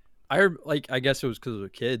 I guess it was because I was a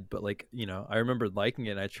kid, but like, I remember liking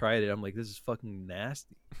it and I tried it. I'm like, this is fucking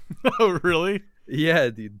nasty. Oh, really? Yeah,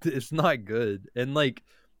 dude, it's not good. And like,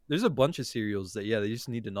 there's a bunch of cereals that, they just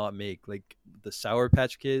need to not make. Like, the Sour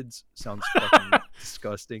Patch Kids sounds fucking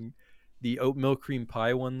disgusting. The oat milk cream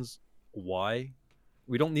pie ones, why?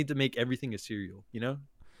 We don't need to make everything a cereal,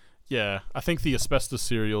 Yeah, I think the asbestos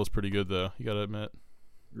cereal is pretty good though. You gotta admit.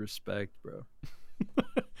 Respect, bro.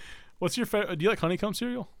 What's your favorite? Do you like honeycomb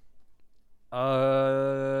cereal?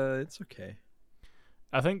 It's okay.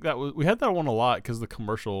 I think we had that one a lot because the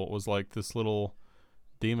commercial was like this little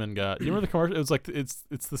demon guy. Do you remember the commercial? It was like it's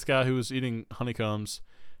this guy who was eating honeycombs,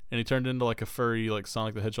 and he turned into like a furry like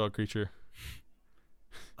Sonic the Hedgehog creature.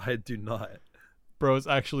 I do not. Bro, it's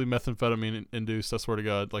actually methamphetamine induced. I swear to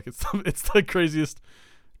God, like it's the craziest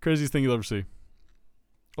thing you'll ever see.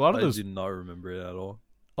 A lot of those I do not remember it at all.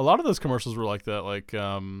 A lot of those commercials were like that. Like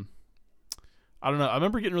I don't know. I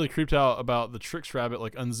remember getting really creeped out about the Trix rabbit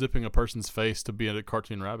like unzipping a person's face to be a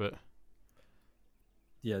cartoon rabbit.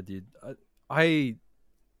 Yeah, dude. I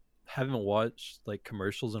haven't watched like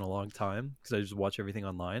commercials in a long time because I just watch everything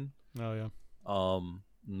online. Oh yeah.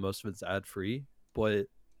 Most of it's ad free, but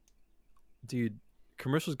dude,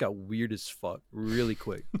 commercials got weird as fuck really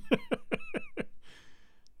quick.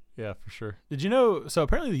 Yeah, for sure. Did you know? So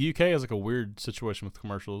apparently the UK has like a weird situation with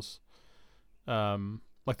commercials.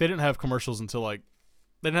 Like they didn't have commercials until like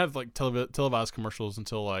they didn't have like televised commercials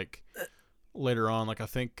until like later on. Like I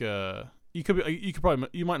think you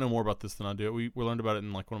might know more about this than I do. We learned about it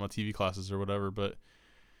in like one of my TV classes or whatever. But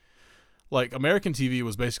like American TV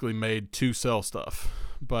was basically made to sell stuff,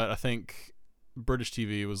 but I think British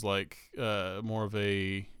TV was like more of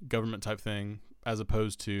a government type thing as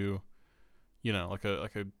opposed to, you know, like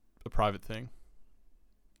a private thing.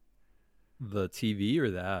 The TV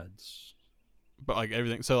or the ads? But like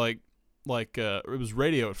everything, so like it was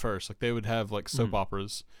radio at first. Like they would have like soap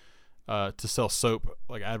operas to sell soap,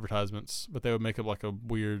 like advertisements, but they would make it like a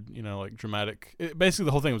weird, you know, like dramatic. Basically,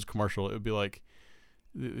 the whole thing was commercial. It would be like,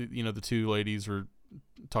 you know, the two ladies were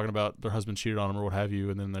talking about their husband cheated on them or what have you,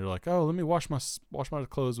 and then they're like, oh, let me wash my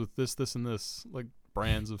clothes with this, and this, like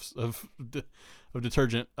brands of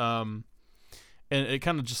detergent. And it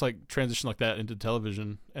kind of just like transitioned like that into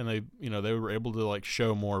television, and they were able to like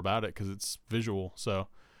show more about it because it's visual. So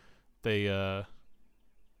they, it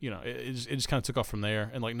just kind of took off from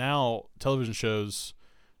there. And like now, television shows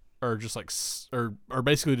are just like are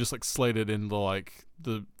basically just like slated in the like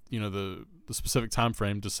the specific time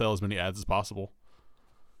frame to sell as many ads as possible.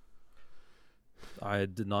 I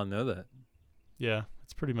did not know that. Yeah,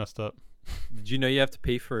 it's pretty messed up. Did you know you have to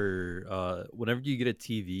pay for whenever you get a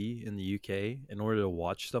TV in the UK in order to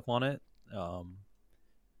watch stuff on it?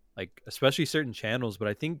 Like especially certain channels, but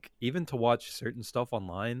I think even to watch certain stuff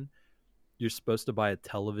online, you're supposed to buy a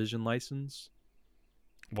television license.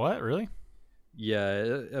 What, really?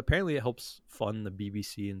 Yeah, apparently it helps fund the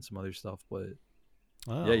BBC and some other stuff, but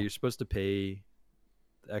yeah, you're supposed to pay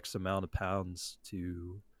X amount of pounds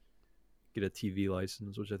to get a TV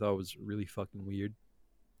license, which I thought was really fucking weird.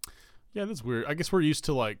 Yeah, that's weird. I guess we're used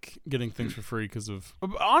to like getting things for free because of.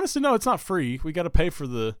 Honestly, no, it's not free. We got to pay for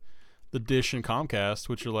the Dish and Comcast,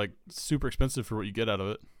 which are like super expensive for what you get out of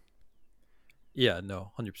it. Yeah,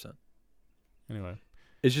 no, 100%. Anyway,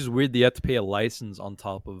 it's just weird that you have to pay a license on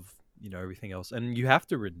top of everything else, and you have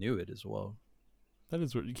to renew it as well. That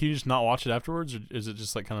is weird. Can you just not watch it afterwards, or is it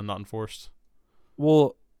just like kind of not enforced?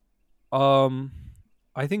 Well,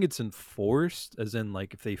 I think it's enforced, as in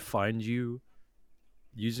like if they find you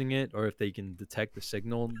using it or if they can detect the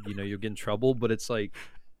signal, you'll get in trouble. But it's like,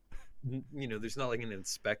 there's not like an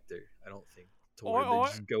inspector, I don't think, to where they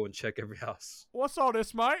just go and check every house. What's all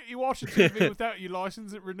this, mate? You watching TV without your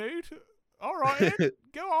license renewed? All right, Ed,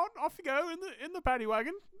 go on, off you go in the paddy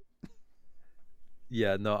wagon.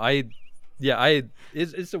 Yeah, no,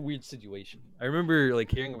 it's a weird situation. I remember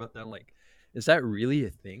like hearing about that. I'm like, is that really a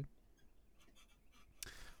thing?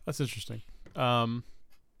 That's interesting.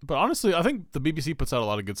 But honestly, I think the BBC puts out a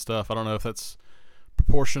lot of good stuff. I don't know if that's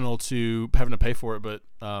proportional to having to pay for it, but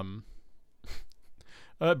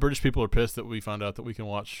British people are pissed that we found out that we can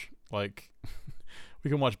watch we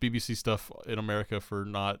can watch BBC stuff in America for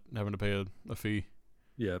not having to pay a fee.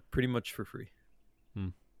 Yeah, pretty much for free.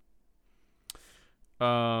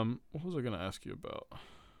 What was I gonna ask you about?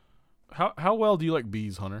 How well do you like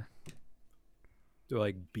bees, Hunter? Do I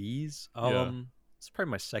like bees? Yeah. It's probably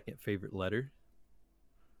my second favorite letter.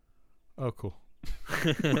 Oh, cool.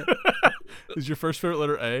 Is your first favorite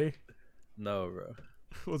letter A? No, bro.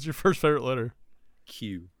 What's your first favorite letter?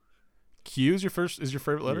 Q. Q is your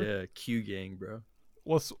favorite letter? Yeah, Q gang, bro.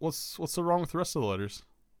 What's so wrong with the rest of the letters?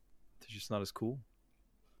 They're just not as cool.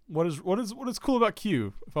 What is cool about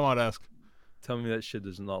Q, if I might ask? Tell me that shit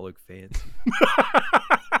does not look fancy.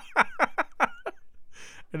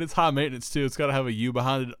 And it's high maintenance too. It's got to have a U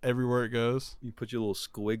behind it everywhere it goes. You put your little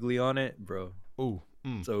squiggly on it, bro. Ooh.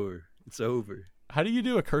 It's over. It's over. How do you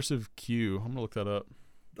do a cursive Q? I'm gonna look that up.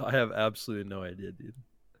 I have absolutely no idea, dude.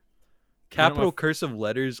 Capital cursive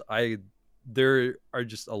letters, there are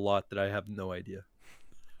just a lot that I have no idea.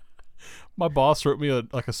 My boss wrote me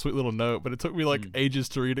a sweet little note, but it took me like ages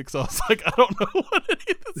to read it because I was like, I don't know what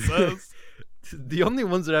any of this says. The only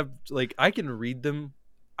ones that I've like I can read them,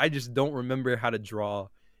 I just don't remember how to draw,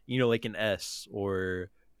 like an S or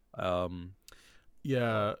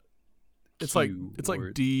Yeah, it's Q like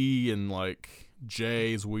or- D and like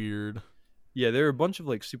J is weird. yeah, there are a bunch of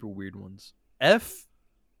like super weird ones. F,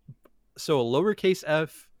 so a lowercase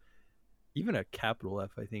f, even a capital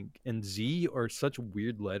F, I think, and Z are such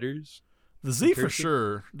weird letters. The Z for cursive?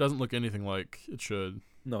 sure doesn't look anything like it should.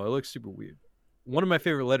 No, it looks super weird. One of my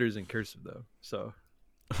favorite letters in cursive though. So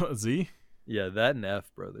Z, yeah, that and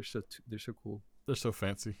F, bro. They're so cool. they're so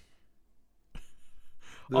fancy.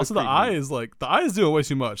 They Also, look the pretty I neat. is like the I is doing way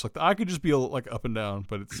too much. Like the I could just be like up and down,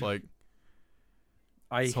 but it's like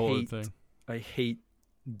I this whole other hate thing. I hate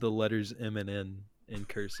the letters M and N in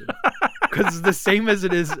cursive because it's the same as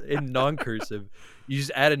it is in non-cursive. You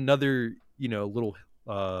just add another, little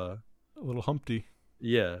A little Humpty,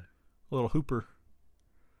 yeah. a little Hooper.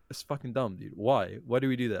 It's fucking dumb, dude. Why? Why do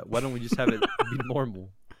we do that? Why don't we just have it be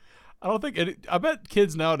normal? I don't think I bet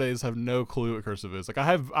kids nowadays have no clue what cursive is. Like I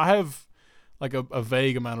have like a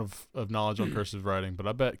vague amount of knowledge on cursive writing, but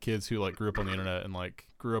I bet kids who like grew up on the internet and like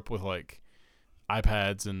grew up with like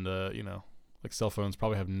iPads and like cell phones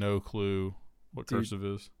probably have no clue what Dude, cursive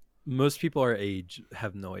is. Most people our age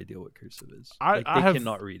have no idea what cursive is. I Like, they have-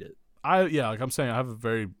 cannot read it. Like I'm saying, I have a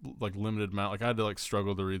very like limited amount. Like I had to like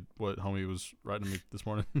struggle to read what homie was writing to me this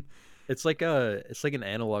morning. It's like an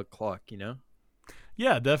analog clock,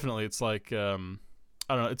 Yeah, definitely. It's like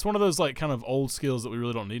I don't know. It's one of those like kind of old skills that we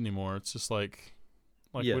really don't need anymore. It's just like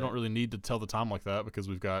Yeah. we don't really need to tell the time like that because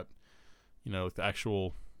we've got the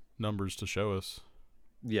actual numbers to show us.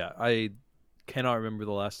 Yeah, I cannot remember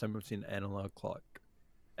the last time I've seen an analog clock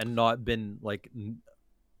and not been like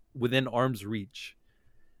within arm's reach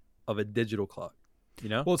of a digital clock.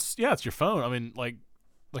 Well, it's your phone. I mean, like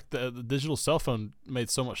the digital cell phone made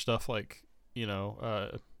so much stuff like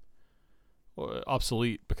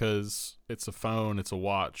obsolete because it's a phone, it's a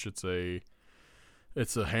watch, it's a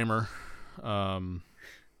hammer,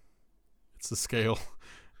 it's a scale.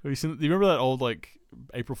 Have you seen? Do you remember that old like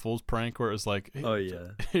April Fool's prank where it was like, Oh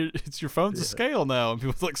yeah. it's your phone's a Yeah. scale now, and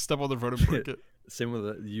people like step on their phone and break it. Same with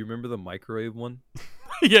the. You remember the microwave one?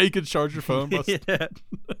 Yeah, you could charge your phone. Yeah.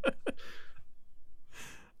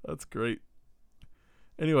 That's great.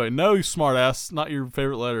 Anyway, no, you smart ass. Not your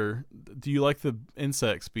favorite letter. Do you like the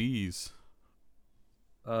insects, bees?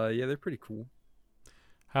 Yeah, they're pretty cool.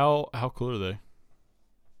 How cool are they?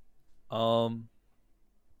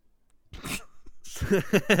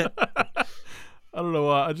 I don't know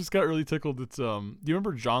why. I just got really tickled. It's Do you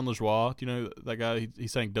remember John LaJoie? Do you know that guy? He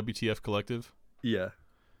sang WTF Collective. Yeah.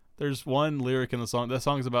 There's one lyric in the song. That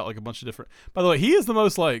song is about like a bunch of different. By the way, he is the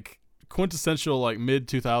most like quintessential like mid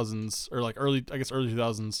 2000s or like early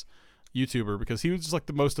 2000s YouTuber because he was just like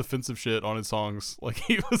the most offensive shit on his songs. Like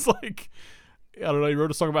he was like, I don't know. He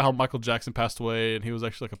wrote a song about how Michael Jackson passed away and he was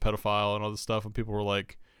actually like a pedophile and all this stuff, and people were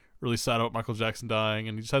like really sad about Michael Jackson dying,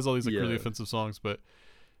 and he just has all these like really Yeah. offensive songs. But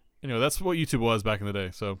that's what YouTube was back in the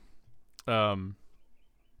day. So, one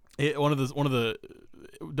of the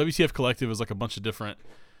WTF Collective is like a bunch of different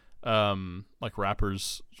like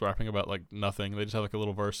rappers rapping about like nothing. They just have like a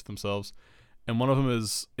little verse themselves, and one of them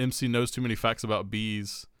is MC knows too many facts about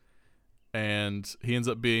bees, and he ends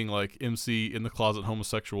up being like MC in the closet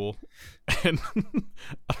homosexual. And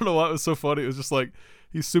I don't know why it was so funny. It was just like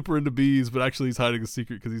he's super into bees, but actually he's hiding a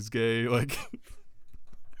secret because he's gay. Like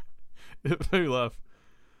it made me laugh.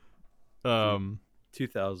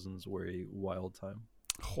 2000s were a wild time.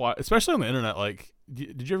 Especially on the internet. Like,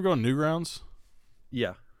 did you ever go on Newgrounds?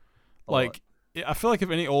 Yeah. a Like, I feel like if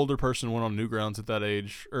any older person went on Newgrounds at that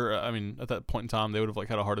age, or I mean, at that point in time, they would have like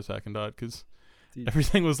had a heart attack and died because Dude.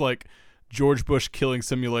 everything was like George Bush killing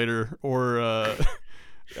simulator, or I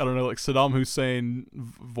don't know, like Saddam Hussein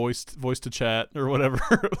voice to chat or whatever.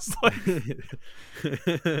 It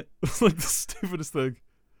was like the stupidest thing.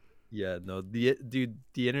 Yeah, no, the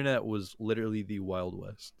internet was literally the Wild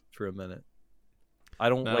West for a minute. I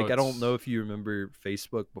don't Now I don't it's- know if you remember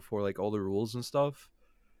Facebook before like all the rules and stuff,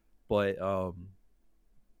 but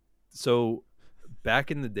so back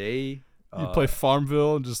in the day, You play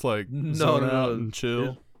Farmville and just like zone out and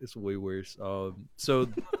chill. It's way worse. So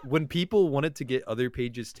when people wanted to get other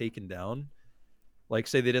pages taken down, like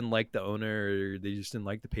say they didn't like the owner or they just didn't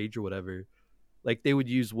like the page or whatever, like they would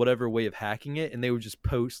use whatever way of hacking it, and they would just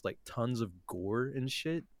post like tons of gore and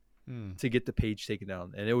shit Hmm. to get the page taken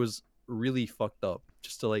down. And it was really fucked up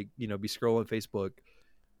just to like, be scrolling Facebook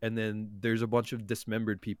and then there's a bunch of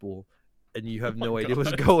dismembered people and you have Oh my no idea what's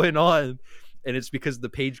God. going on, and it's because the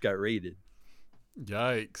page got raided.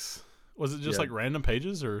 Yikes. Was it just Yeah. like random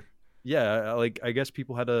pages or? Yeah, like I guess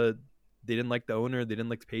people they didn't like the owner, they didn't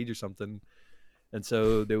like the page or something, and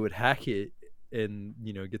so they would hack it and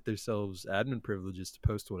get themselves admin privileges to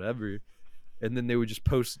post whatever, and then they would just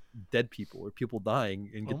post dead people or people dying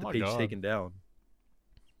and Oh get the my page God. taken down.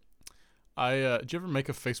 Did you ever make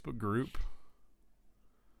a Facebook group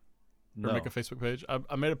or No, make a Facebook page?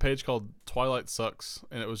 I made a page called Twilight Sucks,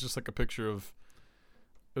 and it was just like a picture of.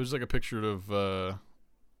 It was like a picture of.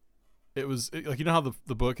 Like you know how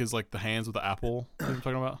the book is like the hands with the apple. You know what I'm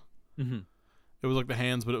talking about? hmm It was like the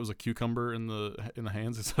hands, but it was a cucumber in the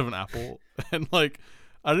hands instead of an apple. And like,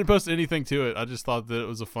 I didn't post anything to it. I just thought that it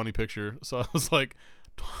was a funny picture, so I was like,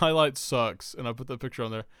 "Twilight sucks," and I put that picture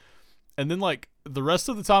on there. And then like the rest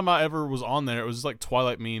of the time I ever was on there, it was just like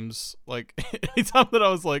Twilight memes. Like anytime that I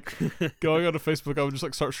was like going onto Facebook, I would just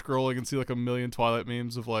like start scrolling and see like a million Twilight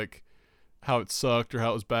memes of like how it sucked or how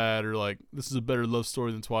it was bad or like this is a better love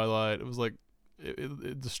story than Twilight. It was like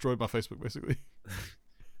it destroyed my Facebook basically.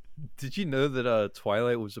 Did you know that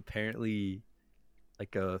Twilight was apparently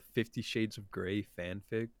like a 50 Shades of Grey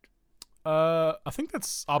fanfic? I think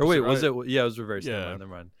that's opposite. Or wait, right? was it? Yeah, it was reversed. Yeah. Never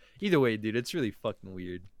mind. Either way, dude, it's really fucking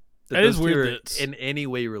weird. It is those two weird are that- in any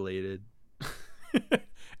way related.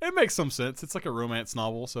 It makes some sense. It's like a romance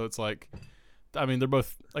novel, so it's like, I mean,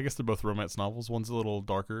 I guess they're both romance novels. One's a little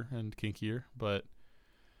darker and kinkier, but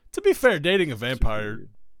to be fair, dating a Super vampire, weird.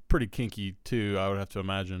 pretty kinky too, I would have to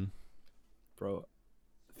imagine. Bro,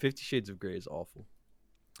 50 Shades of Grey is awful.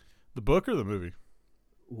 The book or the movie?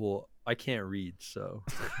 Well, I can't read, so.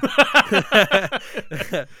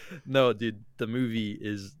 No, dude, the movie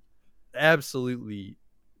is absolutely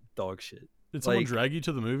dog shit. Did someone like- drag you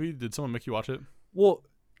to the movie? Did someone make you watch it? Well,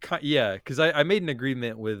 yeah, because I made an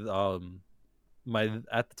agreement with my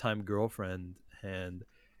at the time girlfriend, and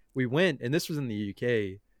we went, and this was in the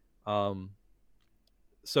UK.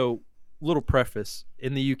 So little preface: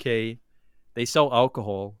 in the UK, they sell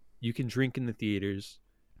alcohol. You can drink in the theaters.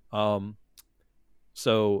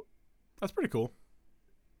 So That's pretty cool.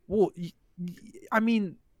 well, I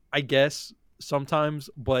mean, I guess sometimes,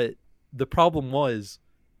 but the problem was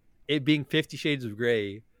it being 50 Shades of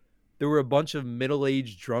Grey. There were a bunch of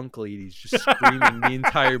middle-aged drunk ladies just screaming the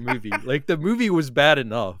entire movie. Like the movie was bad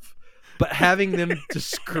enough, but having them to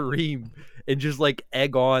scream and just like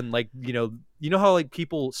egg on, like you know how like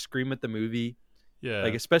people scream at the movie, Yeah.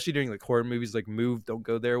 like especially during like horror movies, like "Move, Don't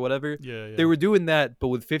Go There," whatever. Yeah. They were doing that, but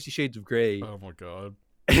with 50 Shades of Grey, Oh my god.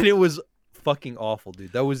 and it was fucking awful,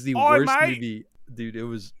 dude. That was the Oi, worst mate! movie, dude. It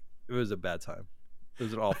was a bad time. It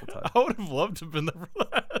was an awful time. I would have loved to have been there for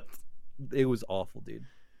that. It was awful, dude.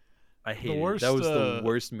 I hated it. worst, That was the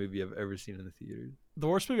worst movie I've ever seen in the theater. The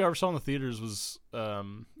worst movie I ever saw in the theaters was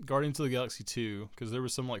Guardians of the Galaxy 2 because there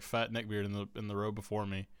was some like fat neckbeard in the row before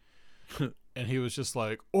me, and he was just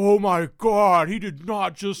like, "Oh my god, he did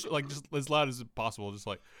not just as loud as possible, just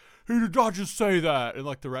like he did not just say that," and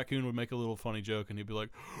like the raccoon would make a little funny joke, and he'd be like,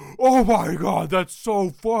 "Oh my god, that's so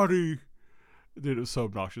funny," dude. It was so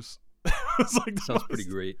obnoxious. It was like the Sounds pretty most-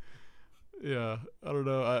 great. Yeah, I don't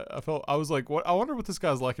know. I was like, what? I wonder what this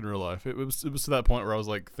guy's like in real life. It was to that point where I was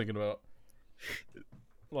like thinking about,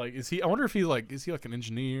 like, is he? I wonder if he like is he like an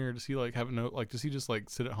engineer? Does he like have no like? Does he just like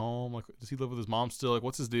sit at home? Like, does he live with his mom still? Like,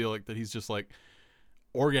 what's his deal? Like that he's just like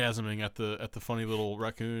orgasming at the funny little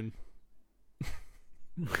raccoon.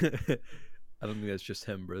 I don't think that's just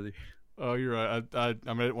him, brother. Oh, you're right. I mean,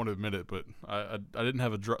 I didn't want to admit it, but I didn't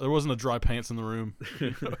have there wasn't a dry pants in the room. If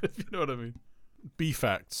you know what I mean. B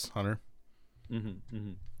facts, Hunter. Mm-hmm,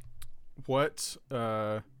 mm-hmm.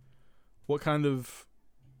 What kind of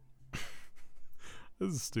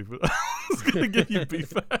this is stupid. I was gonna give you bee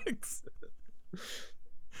facts.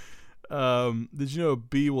 Did you know a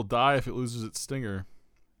bee will die if it loses its stinger?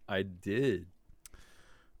 I did.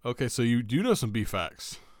 Okay, so you do know some bee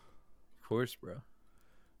facts. Of course, bro.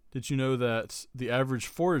 Did you know that the average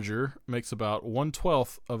forager makes about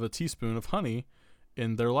 1/12 of a teaspoon of honey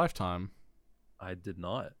in their lifetime? I did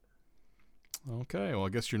not. Okay, well, I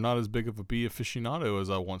guess you're not as big of a bee aficionado as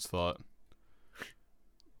I once thought.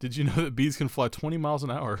 Did you know that bees can fly 20 miles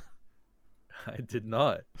an hour? I did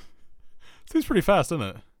not. Seems pretty fast, isn't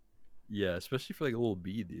it? Yeah, especially for like a little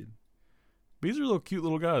bee, dude. Bees are little cute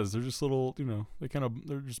little guys. They're just little,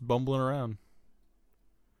 they're just bumbling around.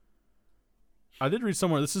 I did read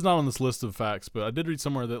somewhere, this is not on this list of facts, but I did read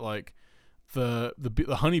somewhere that like the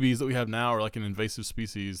honeybees that we have now are like an invasive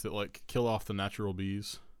species that like kill off the natural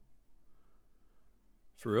bees.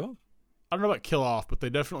 For real? I don't know about kill off, but they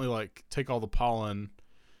definitely like take all the pollen.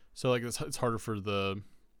 So like it's harder for the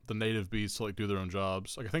native bees to like do their own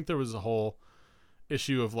jobs. Like I think there was a whole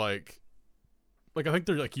issue of like like I think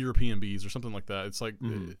they're like European bees or something like that. It's like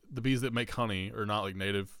Mhm. the bees that make honey are not like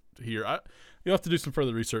native here. You'll have to do some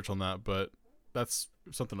further research on that, but that's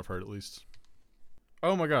something I've heard at least.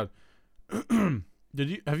 Oh my god,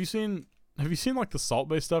 have you seen like the Salt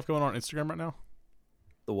Bay stuff going on Instagram right now?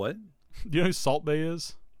 The what? Do you know who Salt Bay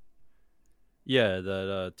is? Yeah,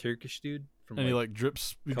 that Turkish dude from And he like,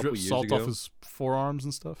 drips couple years salt off ago. his forearms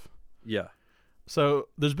and stuff. yeah. So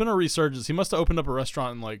there's been a resurgence. He must have opened up a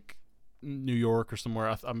restaurant in like New York or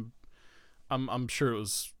somewhere. I'm sure it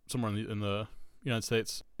was somewhere in the United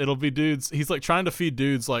States. It'll be dudes. He's like trying to feed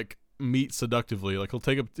dudes like meat seductively. Like he'll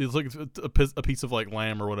like a piece of like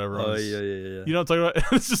lamb or whatever. Oh on his- yeah. You know what I'm talking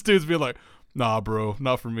about? It's just dudes being like, nah, bro,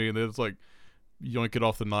 not for me. And then it's like yoink it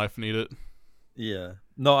off the knife and eat it. Yeah.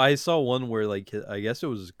 No, I saw one where like I guess it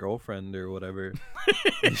was his girlfriend or whatever.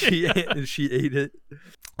 and she ate it.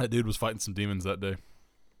 That dude was fighting some demons that day.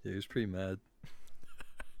 Yeah, he was pretty mad.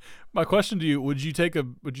 My question to you: would you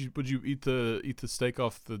eat the steak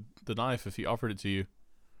off the knife if he offered it to you?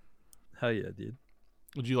 Hell yeah, dude.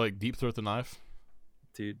 Would you like deep throat the knife?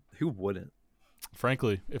 Dude, who wouldn't?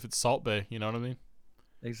 Frankly, if it's Salt Bay, you know what I mean?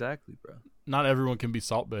 Exactly, bro. Not everyone can be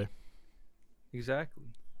Salt Bay. Exactly.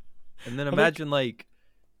 And then think- imagine like,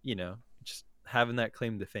 just having that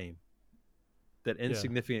claim to fame. That Yeah.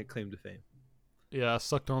 insignificant claim to fame. Yeah, I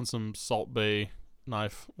sucked on some Salt Bay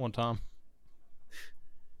knife one time.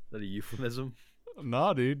 Is that a euphemism?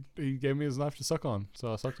 Nah, dude. He gave me his knife to suck on,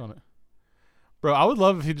 so I sucked on it. Bro, I would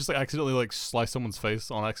love if he just like accidentally like sliced someone's face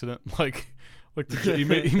on accident. He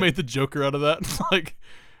made the Joker out of that. Like,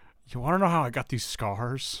 you want to know how I got these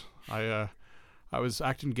scars? I was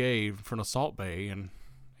acting gay in front of Salt Bay, and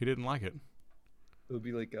he didn't like it. It would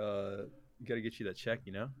be like gotta get you that check,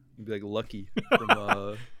 You'd be like Lucky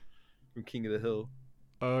from King of the Hill.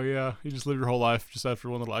 Oh yeah, you just live your whole life just after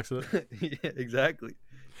one little accident. Yeah, exactly.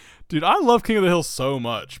 Dude, I love King of the Hill so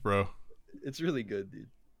much, bro. It's really good, dude.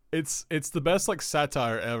 It's the best like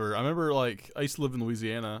satire ever. I remember like I used to live in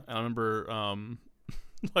Louisiana, and I remember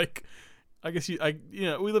like I guess we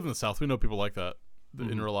live in the South. We know people like that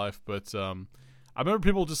in real life, but I remember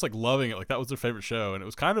people just like loving it. Like that was their favorite show, and it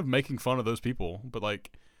was kind of making fun of those people. But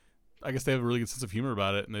like, I guess they have a really good sense of humor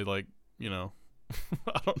about it, and they like I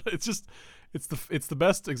don't know. It's the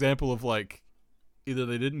best example of like either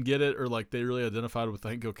they didn't get it or like they really identified with the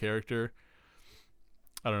Hank Hill character.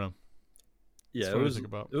 I don't know. Yeah, It's fun to think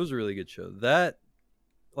about. It was a really good show. That,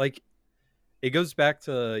 like, it goes back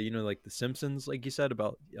to like The Simpsons, like you said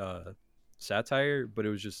about satire, but it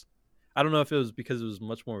was just, I don't know if it was because it was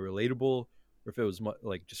much more relatable or if it was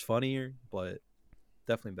like just funnier, but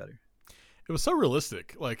definitely better. It was so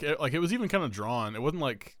realistic. Like it was even kind of drawn. It wasn't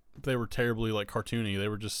like they were terribly like cartoony. They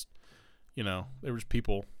were just, they were just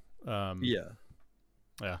people.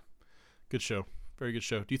 Yeah. Good show. Very good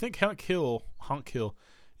show. Do you think Hank Hill? You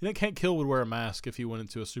think Hank Hill would wear a mask if he went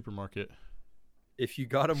into a supermarket? If you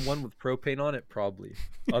got him one with propane on it, probably.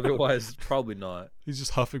 Otherwise, probably not. He's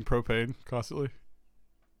just huffing propane constantly.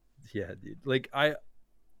 Yeah, dude. Like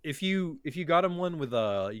if you got him one with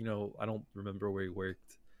I don't remember where he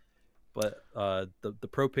worked, but the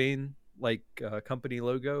propane like company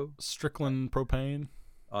logo, Strickland propane.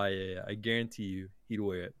 yeah, I guarantee you he'd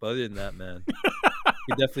wear it. But other than that, man,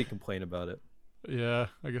 he'd definitely complain about it. Yeah,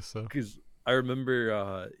 I guess so. Because I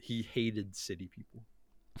remember he hated city people.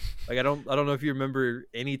 Like I don't know if you remember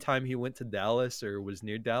any time he went to Dallas or was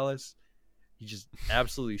near Dallas, he just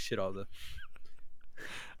absolutely shit on them.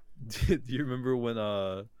 Do you remember when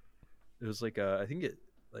it was like I think it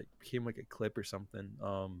like became like a clip or something.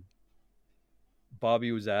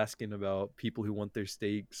 Bobby was asking about people who want their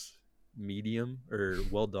steaks medium or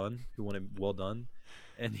well done, who want it well done,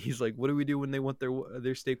 and he's like, "What do we do when they want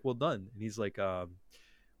their steak well done?" And he's like,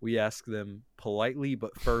 "We ask them politely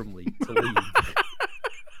but firmly to leave."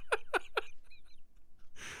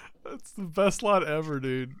 That's the best line ever,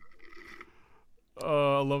 dude.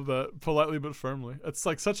 I love that. Politely but firmly. It's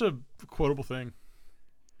like such a quotable thing.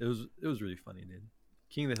 It was really funny, dude.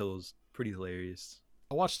 King of the Hill is pretty hilarious.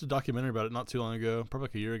 I watched a documentary about it not too long ago, probably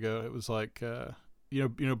like a year ago. It was like, you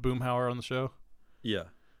know Boomhauer on the show. Yeah.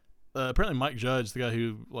 Apparently, Mike Judge, the guy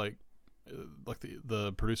who like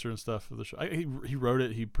the producer and stuff of the show, he wrote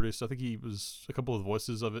it, he produced. I think he was a couple of the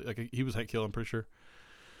voices of it. Like he was Hank Hill, I'm pretty sure.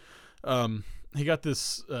 He got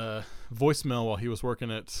this voicemail while he was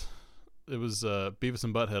working at. It was Beavis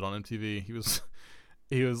and Butthead on MTV.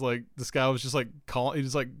 He was like, this guy was just like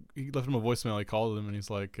he left him a voicemail. He called him and he's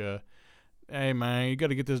like, "Hey man, you got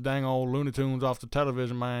to get this dang old Looney Tunes off the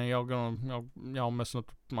television, man. Y'all messing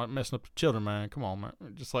up the children, man. Come on, man."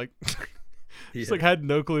 Just like, just like had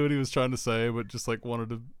no clue what he was trying to say, but just like wanted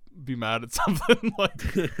to be mad at something.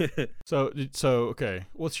 Like, so okay.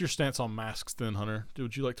 What's your stance on masks then, Hunter?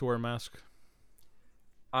 Would you like to wear a mask?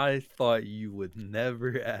 I thought you would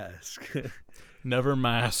never ask. Never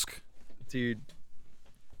mask. Dude,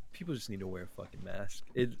 people just need to wear a fucking mask.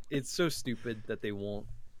 It's so stupid that they won't.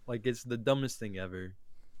 Like, it's the dumbest thing ever.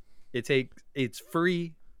 It's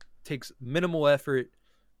free, takes minimal effort,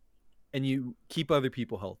 and you keep other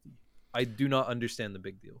people healthy. I do not understand the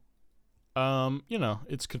big deal.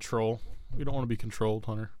 It's control. We don't want to be controlled,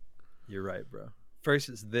 Hunter. You're right, bro. First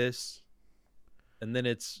it's this, and then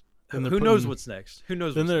it's And who knows what's next? Who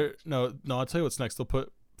knows? Then What's they're next? no. I'll tell you what's next. They'll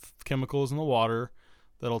put chemicals in the water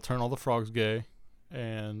that'll turn all the frogs gay,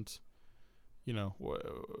 and do you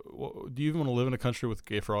even want to live in a country with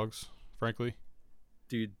gay frogs? Frankly,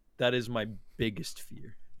 Dude, that is my biggest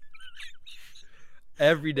fear.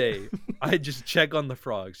 Every day, I just check on the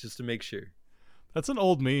frogs just to make sure. that's an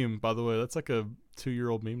old meme, by the way. That's like a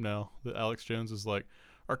 2-year-old meme now. That Alex Jones is like,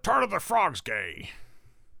 "Are part of the frogs gay?"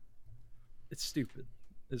 It's stupid.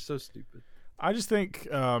 It's so stupid. I just think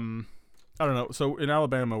I don't know. So in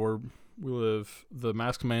Alabama, where we live, the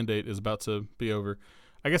mask mandate is about to be over.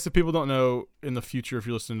 I guess if people don't know, in the future, if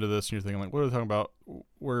you're listening to this and you're thinking like, what are they talking about?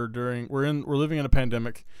 We're living in a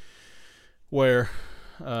pandemic where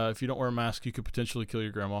if you don't wear a mask, you could potentially kill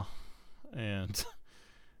your grandma, and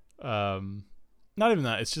not even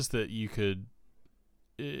that. It's just that you could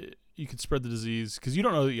spread the disease because you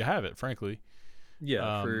don't know that you have it. Frankly,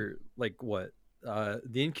 Yeah, for like what? The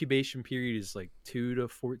incubation period is like 2 to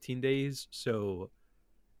 14 days. So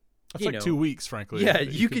that's like 2 weeks. Frankly, yeah,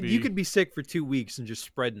 you could be sick for 2 weeks and just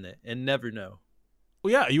spreading it and never know.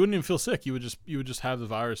 Well, yeah, you wouldn't even feel sick. You would just have the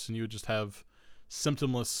virus, and you would just have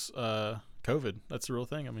symptomless COVID. That's the real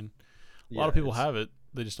thing. I mean, a lot of people have it.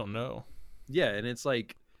 They just don't know. Yeah, and it's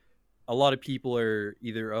like a lot of people are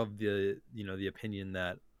either of the opinion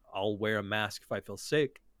that I'll wear a mask if I feel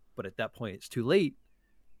sick, but at that point it's too late.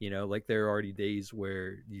 Like there are already days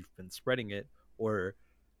where you've been spreading it, or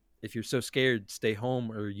if you're so scared, stay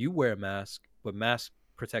home, or you wear a mask, but masks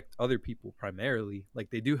protect other people primarily. Like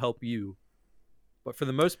they do help you, but for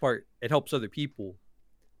the most part, it helps other people.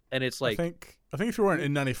 And it's like I think if you're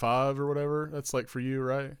wearing N95 or whatever, that's like for you,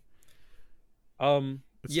 right?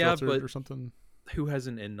 It's yeah, filtered but or something. who has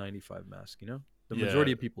an N95 mask? The Yeah.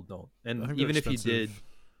 majority of people don't, and even if you did,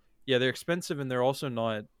 yeah, they're expensive, and they're also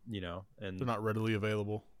not, and they're not readily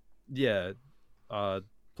available. Yeah,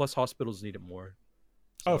 plus hospitals need it more.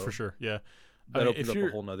 Oh, for sure. Yeah, that opens up a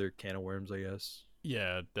whole nother can of worms, I guess.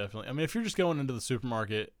 Yeah, definitely. I mean, if you're just going into the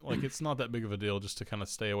supermarket, like it's not that big of a deal just to kind of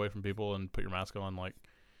stay away from people and put your mask on. Like,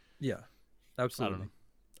 yeah, absolutely. I don't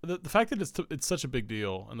know. The fact that it's such a big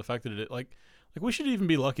deal, and the fact that it like we should even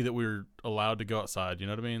be lucky that we're allowed to go outside. You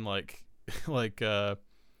know what I mean? Like I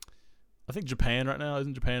think Japan right now,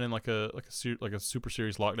 isn't Japan in like a super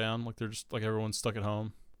serious lockdown? Like they're just like everyone's stuck at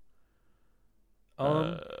home.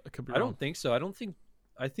 I don't think so.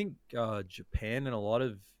 I think Japan and a lot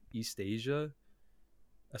of East Asia,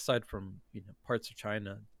 aside from parts of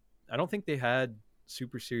China, I don't think they had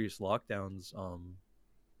super serious lockdowns.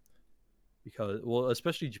 Because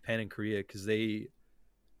especially Japan and Korea, because I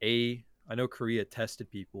know Korea tested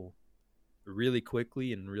people really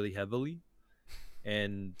quickly and really heavily,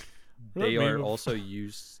 and they are also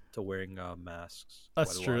used to wearing masks.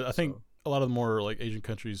 That's true. I think a lot of the more like Asian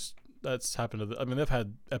countries, that's happened to. I mean, they've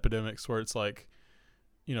had epidemics where it's like,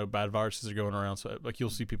 bad viruses are going around. So like you'll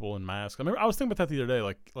see people in masks. I was thinking about that the other day.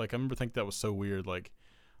 Like I remember thinking that was so weird. Like,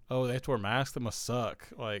 oh, they have to wear masks. That must suck.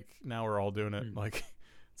 Like now we're all doing it. Like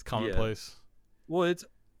it's commonplace. Yeah. Well,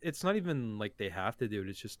 it's not even like they have to do it.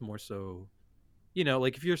 It's just more so,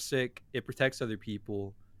 like if you're sick, it protects other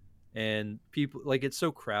people, and people like it's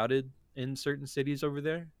so crowded in certain cities over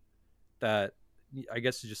there that I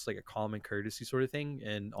guess it's just like a common courtesy sort of thing.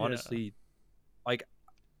 And honestly, like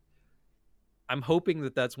I'm hoping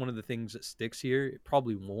that that's one of the things that sticks here. It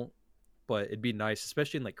probably won't, but it'd be nice,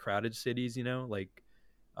 especially in like crowded cities, like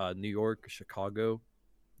New York, Chicago.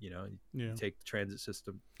 You take the transit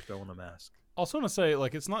system, throw on a mask. Also want to say,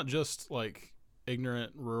 like, it's not just like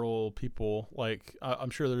ignorant rural people. Like I'm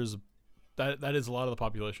sure there's that is a lot of the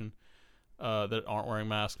population that aren't wearing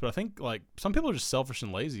masks, but I think like some people are just selfish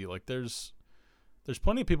and lazy. Like there's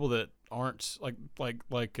plenty of people that aren't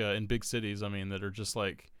like in big cities. I mean, that are just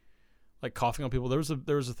like coughing on people. There was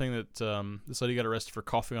a thing that this lady got arrested for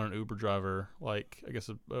coughing on an Uber driver. Like I guess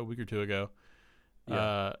a week or two ago.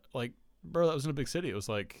 Yeah. Like bro, that was in a big city. It was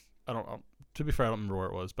like to be fair, I don't remember where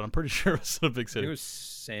it was, but I'm pretty sure it was in a big city. It was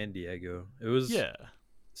San Diego. It was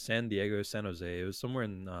San Diego, San Jose. It was somewhere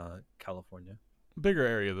in California. Bigger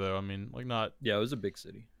area though. I mean, like not. Yeah, it was a big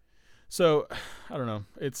city. So, I don't know.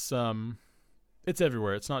 It's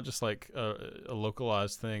everywhere. It's not just like a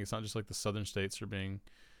localized thing. It's not just like the southern states are being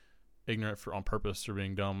ignorant on purpose or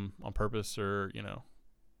being dumb on purpose, or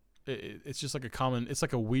it's just like it's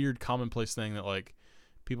like a weird commonplace thing that like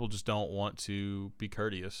people just don't want to be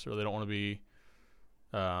courteous, or they don't want to be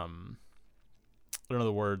I don't know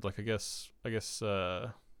the word, like I guess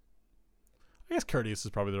courteous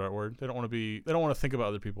is probably the right word. They don't want to think about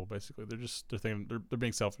other people, basically. They're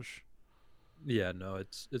being selfish. Yeah, no,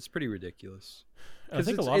 it's pretty ridiculous. And I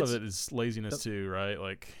think a lot of it is laziness too, right?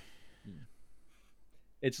 Like,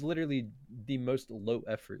 it's literally the most low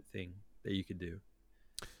effort thing that you could do.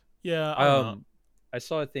 Yeah, I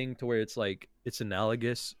saw a thing to where it's like it's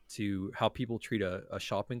analogous to how people treat a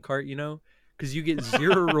shopping cart, because you get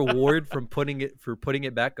zero reward from putting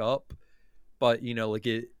it back up, but like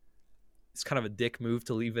it's kind of a dick move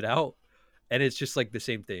to leave it out, and it's just like the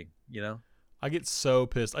same thing. I get so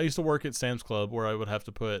pissed. I used to work at Sam's Club where I would have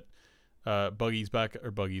to put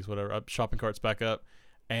shopping carts back up,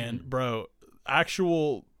 and bro,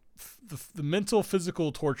 actual the mental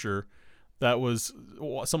physical torture that was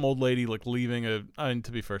some old lady like leaving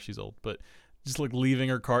to be fair, she's old, but just like leaving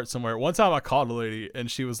her cart somewhere. One time I caught a lady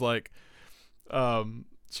and she was like,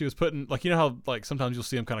 she was putting, like, how like sometimes you'll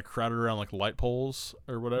see them kind of crowded around like light poles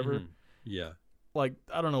or whatever. Mm-hmm. Yeah. Like,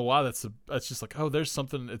 I don't know why that's just like, oh, there's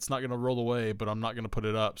something, it's not going to roll away, but I'm not going to put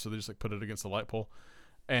it up. So they just like put it against the light pole.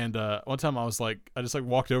 And one time I just like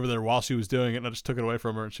walked over there while she was doing it, and I just took it away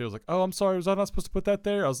from her, and she was like, oh, I'm sorry, was I not supposed to put that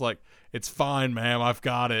there? I was like, it's fine, ma'am, I've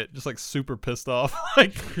got it. Just like super pissed off.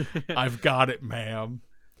 Like, I've got it, ma'am.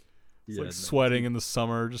 It's like sweating in the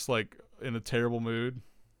summer, just like in a terrible mood.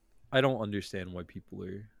 I don't understand why people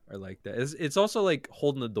are like that. It's also like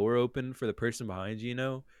holding the door open for the person behind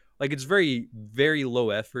you, Like, it's very, very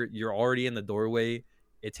low effort. You're already in the doorway.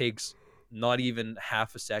 It takes not even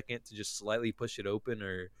half a second to just slightly push it open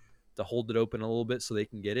or to hold it open a little bit so they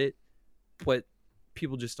can get it. But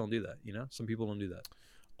people just don't do that, Some people don't do that.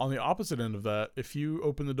 On the opposite end of that, if you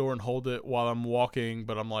open the door and hold it while I'm walking,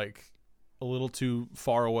 but I'm like a little too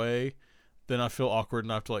far away, then I feel awkward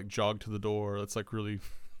and I have to like jog to the door. That's like really,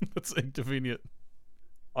 that's inconvenient.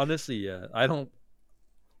 Honestly, yeah. I don't,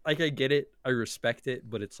 like, I get it. I respect it,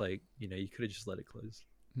 but it's like, you could have just let it close.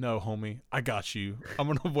 No, homie, I got you. I'm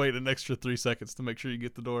going to wait an extra 3 seconds to make sure you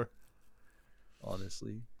get the door.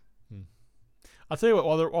 Honestly. I'll tell you what,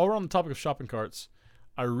 while we're on the topic of shopping carts,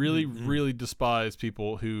 I really, really despise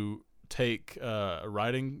people who take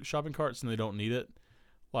riding shopping carts and they don't need it.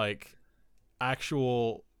 Like,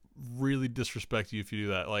 actual really disrespect you if you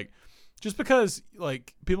do that. Like, just because,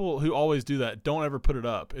 like, people who always do that don't ever put it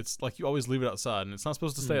up. It's like you always leave it outside, and it's not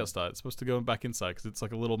supposed to stay outside. It's supposed to go back inside because it's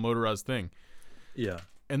like a little motorized thing. Yeah.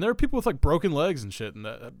 And there are people with like broken legs and shit, and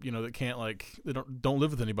that that can't, like, they don't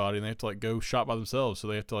live with anybody, and they have to like go shop by themselves. So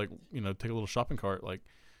they have to like take a little shopping cart. Like,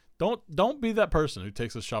 don't be that person who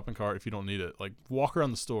takes a shopping cart if you don't need it. Like, walk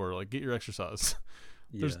around the store. Like, get your exercise.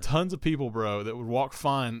 Yeah. There's tons of people, bro, that would walk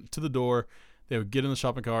fine to the door. They would get in the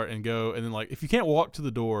shopping cart and go, and then like if you can't walk to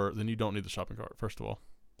the door, then you don't need the shopping cart. First of all.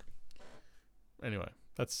 Anyway,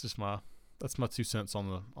 that's my 2 cents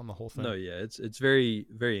on the whole thing. No, yeah, it's very,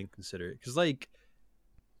 very inconsiderate because, like,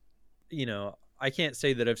 I can't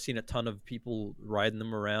say that I've seen a ton of people riding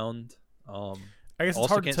them around. I guess it's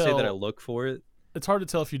hard to tell. Say that I look for it. It's hard to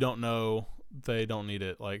tell if you don't know they don't need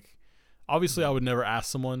it. Like, obviously, I would never ask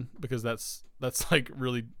someone because that's like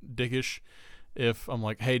really dickish. If I'm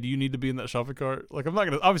like, hey, do you need to be in that shopping cart? Like, I'm not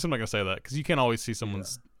gonna say that because you can't always see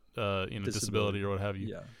someone's disability or what have you.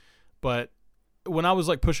 Yeah. But when I was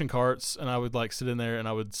like pushing carts and I would like sit in there and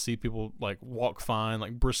I would see people like walk fine,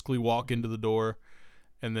 like briskly walk into the door,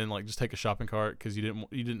 and then like just take a shopping cart because you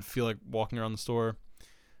didn't feel like walking around the store.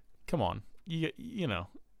 Come on, you know.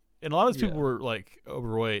 And a lot of these people were like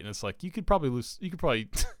overweight, and it's like you could probably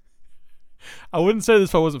I wouldn't say this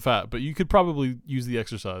if I wasn't fat, but you could probably use the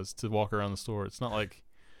exercise to walk around the store. It's not like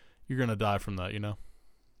you're gonna die from that,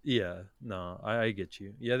 Yeah, no, I get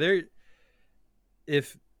you. Yeah,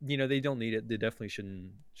 if they don't need it, they definitely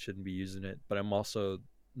shouldn't be using it. But I'm also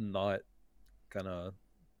not gonna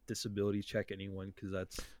disability check anyone because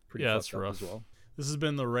that's pretty fucked up as well. This has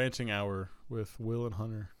been the ranting hour with Will and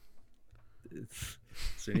Hunter. Is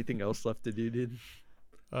there anything else left to do, dude?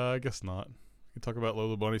 I guess not. We can talk about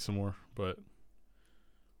Lola Bunny some more, but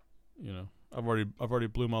I've already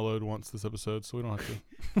blew my load once this episode, so we don't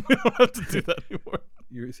have to do that anymore.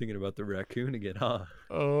 You were thinking about the raccoon again, huh?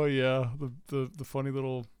 Oh yeah, the funny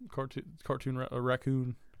little cartoon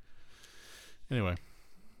raccoon. Anyway,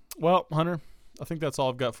 well, Hunter, I think that's all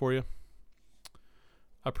I've got for you.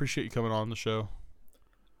 I appreciate you coming on the show.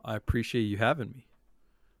 I appreciate you having me.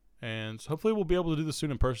 and hopefully we'll be able to do this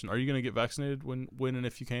soon in person. Are you going to get vaccinated when and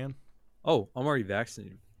if you can? Oh, I'm already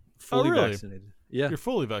vaccinated. Fully really? vaccinated. Yeah. You're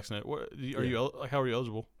fully vaccinated. What, are you like? How are you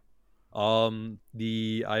eligible?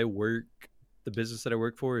 The business that I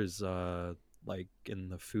work for is like in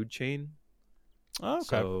the food chain. Oh, okay.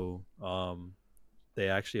 So they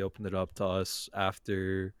actually opened it up to us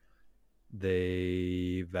after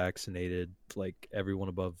they vaccinated like everyone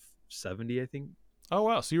above 70, I think. Oh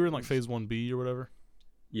wow! So you were in like phase 1B or whatever.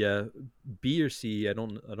 Yeah, B or C. I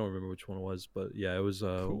don't remember which one it was, but yeah, it was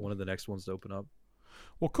Cool. one of the next ones to open up.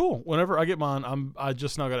 Well, cool. Whenever I get mine, I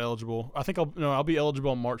just now got eligible. I think I'll be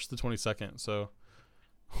eligible on March the 22nd. So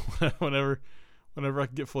whenever I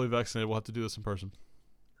can get fully vaccinated, we'll have to do this in person.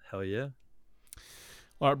 Hell yeah.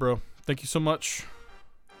 All right, bro. Thank you so much.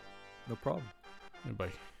 No problem.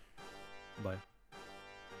 Bye. Bye.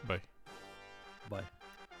 Bye. Bye.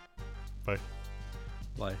 Bye.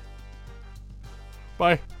 Bye.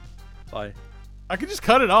 Bye. Bye. I can just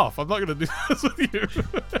cut it off. I'm not gonna do this with you.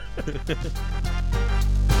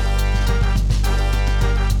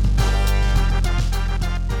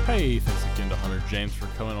 Hey, thanks again to Hunter James for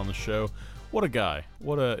coming on the show. What a guy.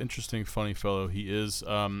 What a interesting, funny fellow he is.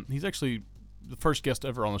 He's actually the first guest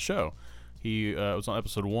ever on the show. He was on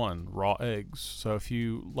episode 1, Raw Eggs. So if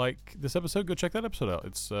you like this episode, go check that episode out.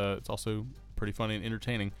 It's also pretty funny and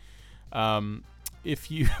entertaining.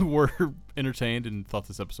 If you were entertained and thought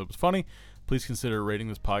this episode was funny, please consider rating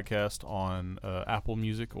this podcast on Apple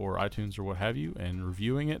Music or iTunes or what have you, and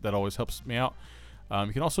reviewing it. That always helps me out.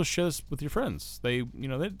 You can also share this with your friends. They're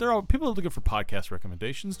all people are looking for podcast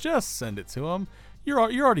recommendations. Just send it to them. You're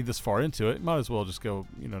already this far into it. Might as well just go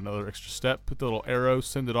another extra step. Put the little arrow,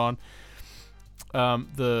 send it on.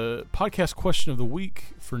 The podcast question of the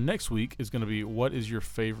week for next week is going to be, what is your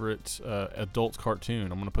favorite adult cartoon?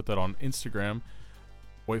 I'm going to put that on Instagram.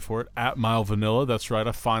 Wait for it, at Mile Vanilla. That's right.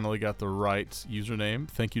 I finally got the right username.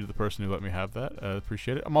 Thank you to the person who let me have that.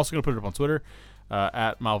 Appreciate it. I'm also going to put it up on Twitter,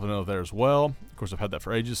 at Mile Vanilla there as well. Of course, I've had that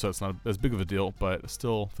for ages, so it's not as big of a deal, but I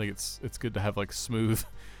still think it's good to have like smooth,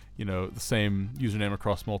 the same username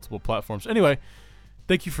across multiple platforms. Anyway,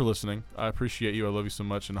 thank you for listening. I appreciate you. I love you so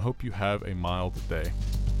much, and I hope you have a mild day.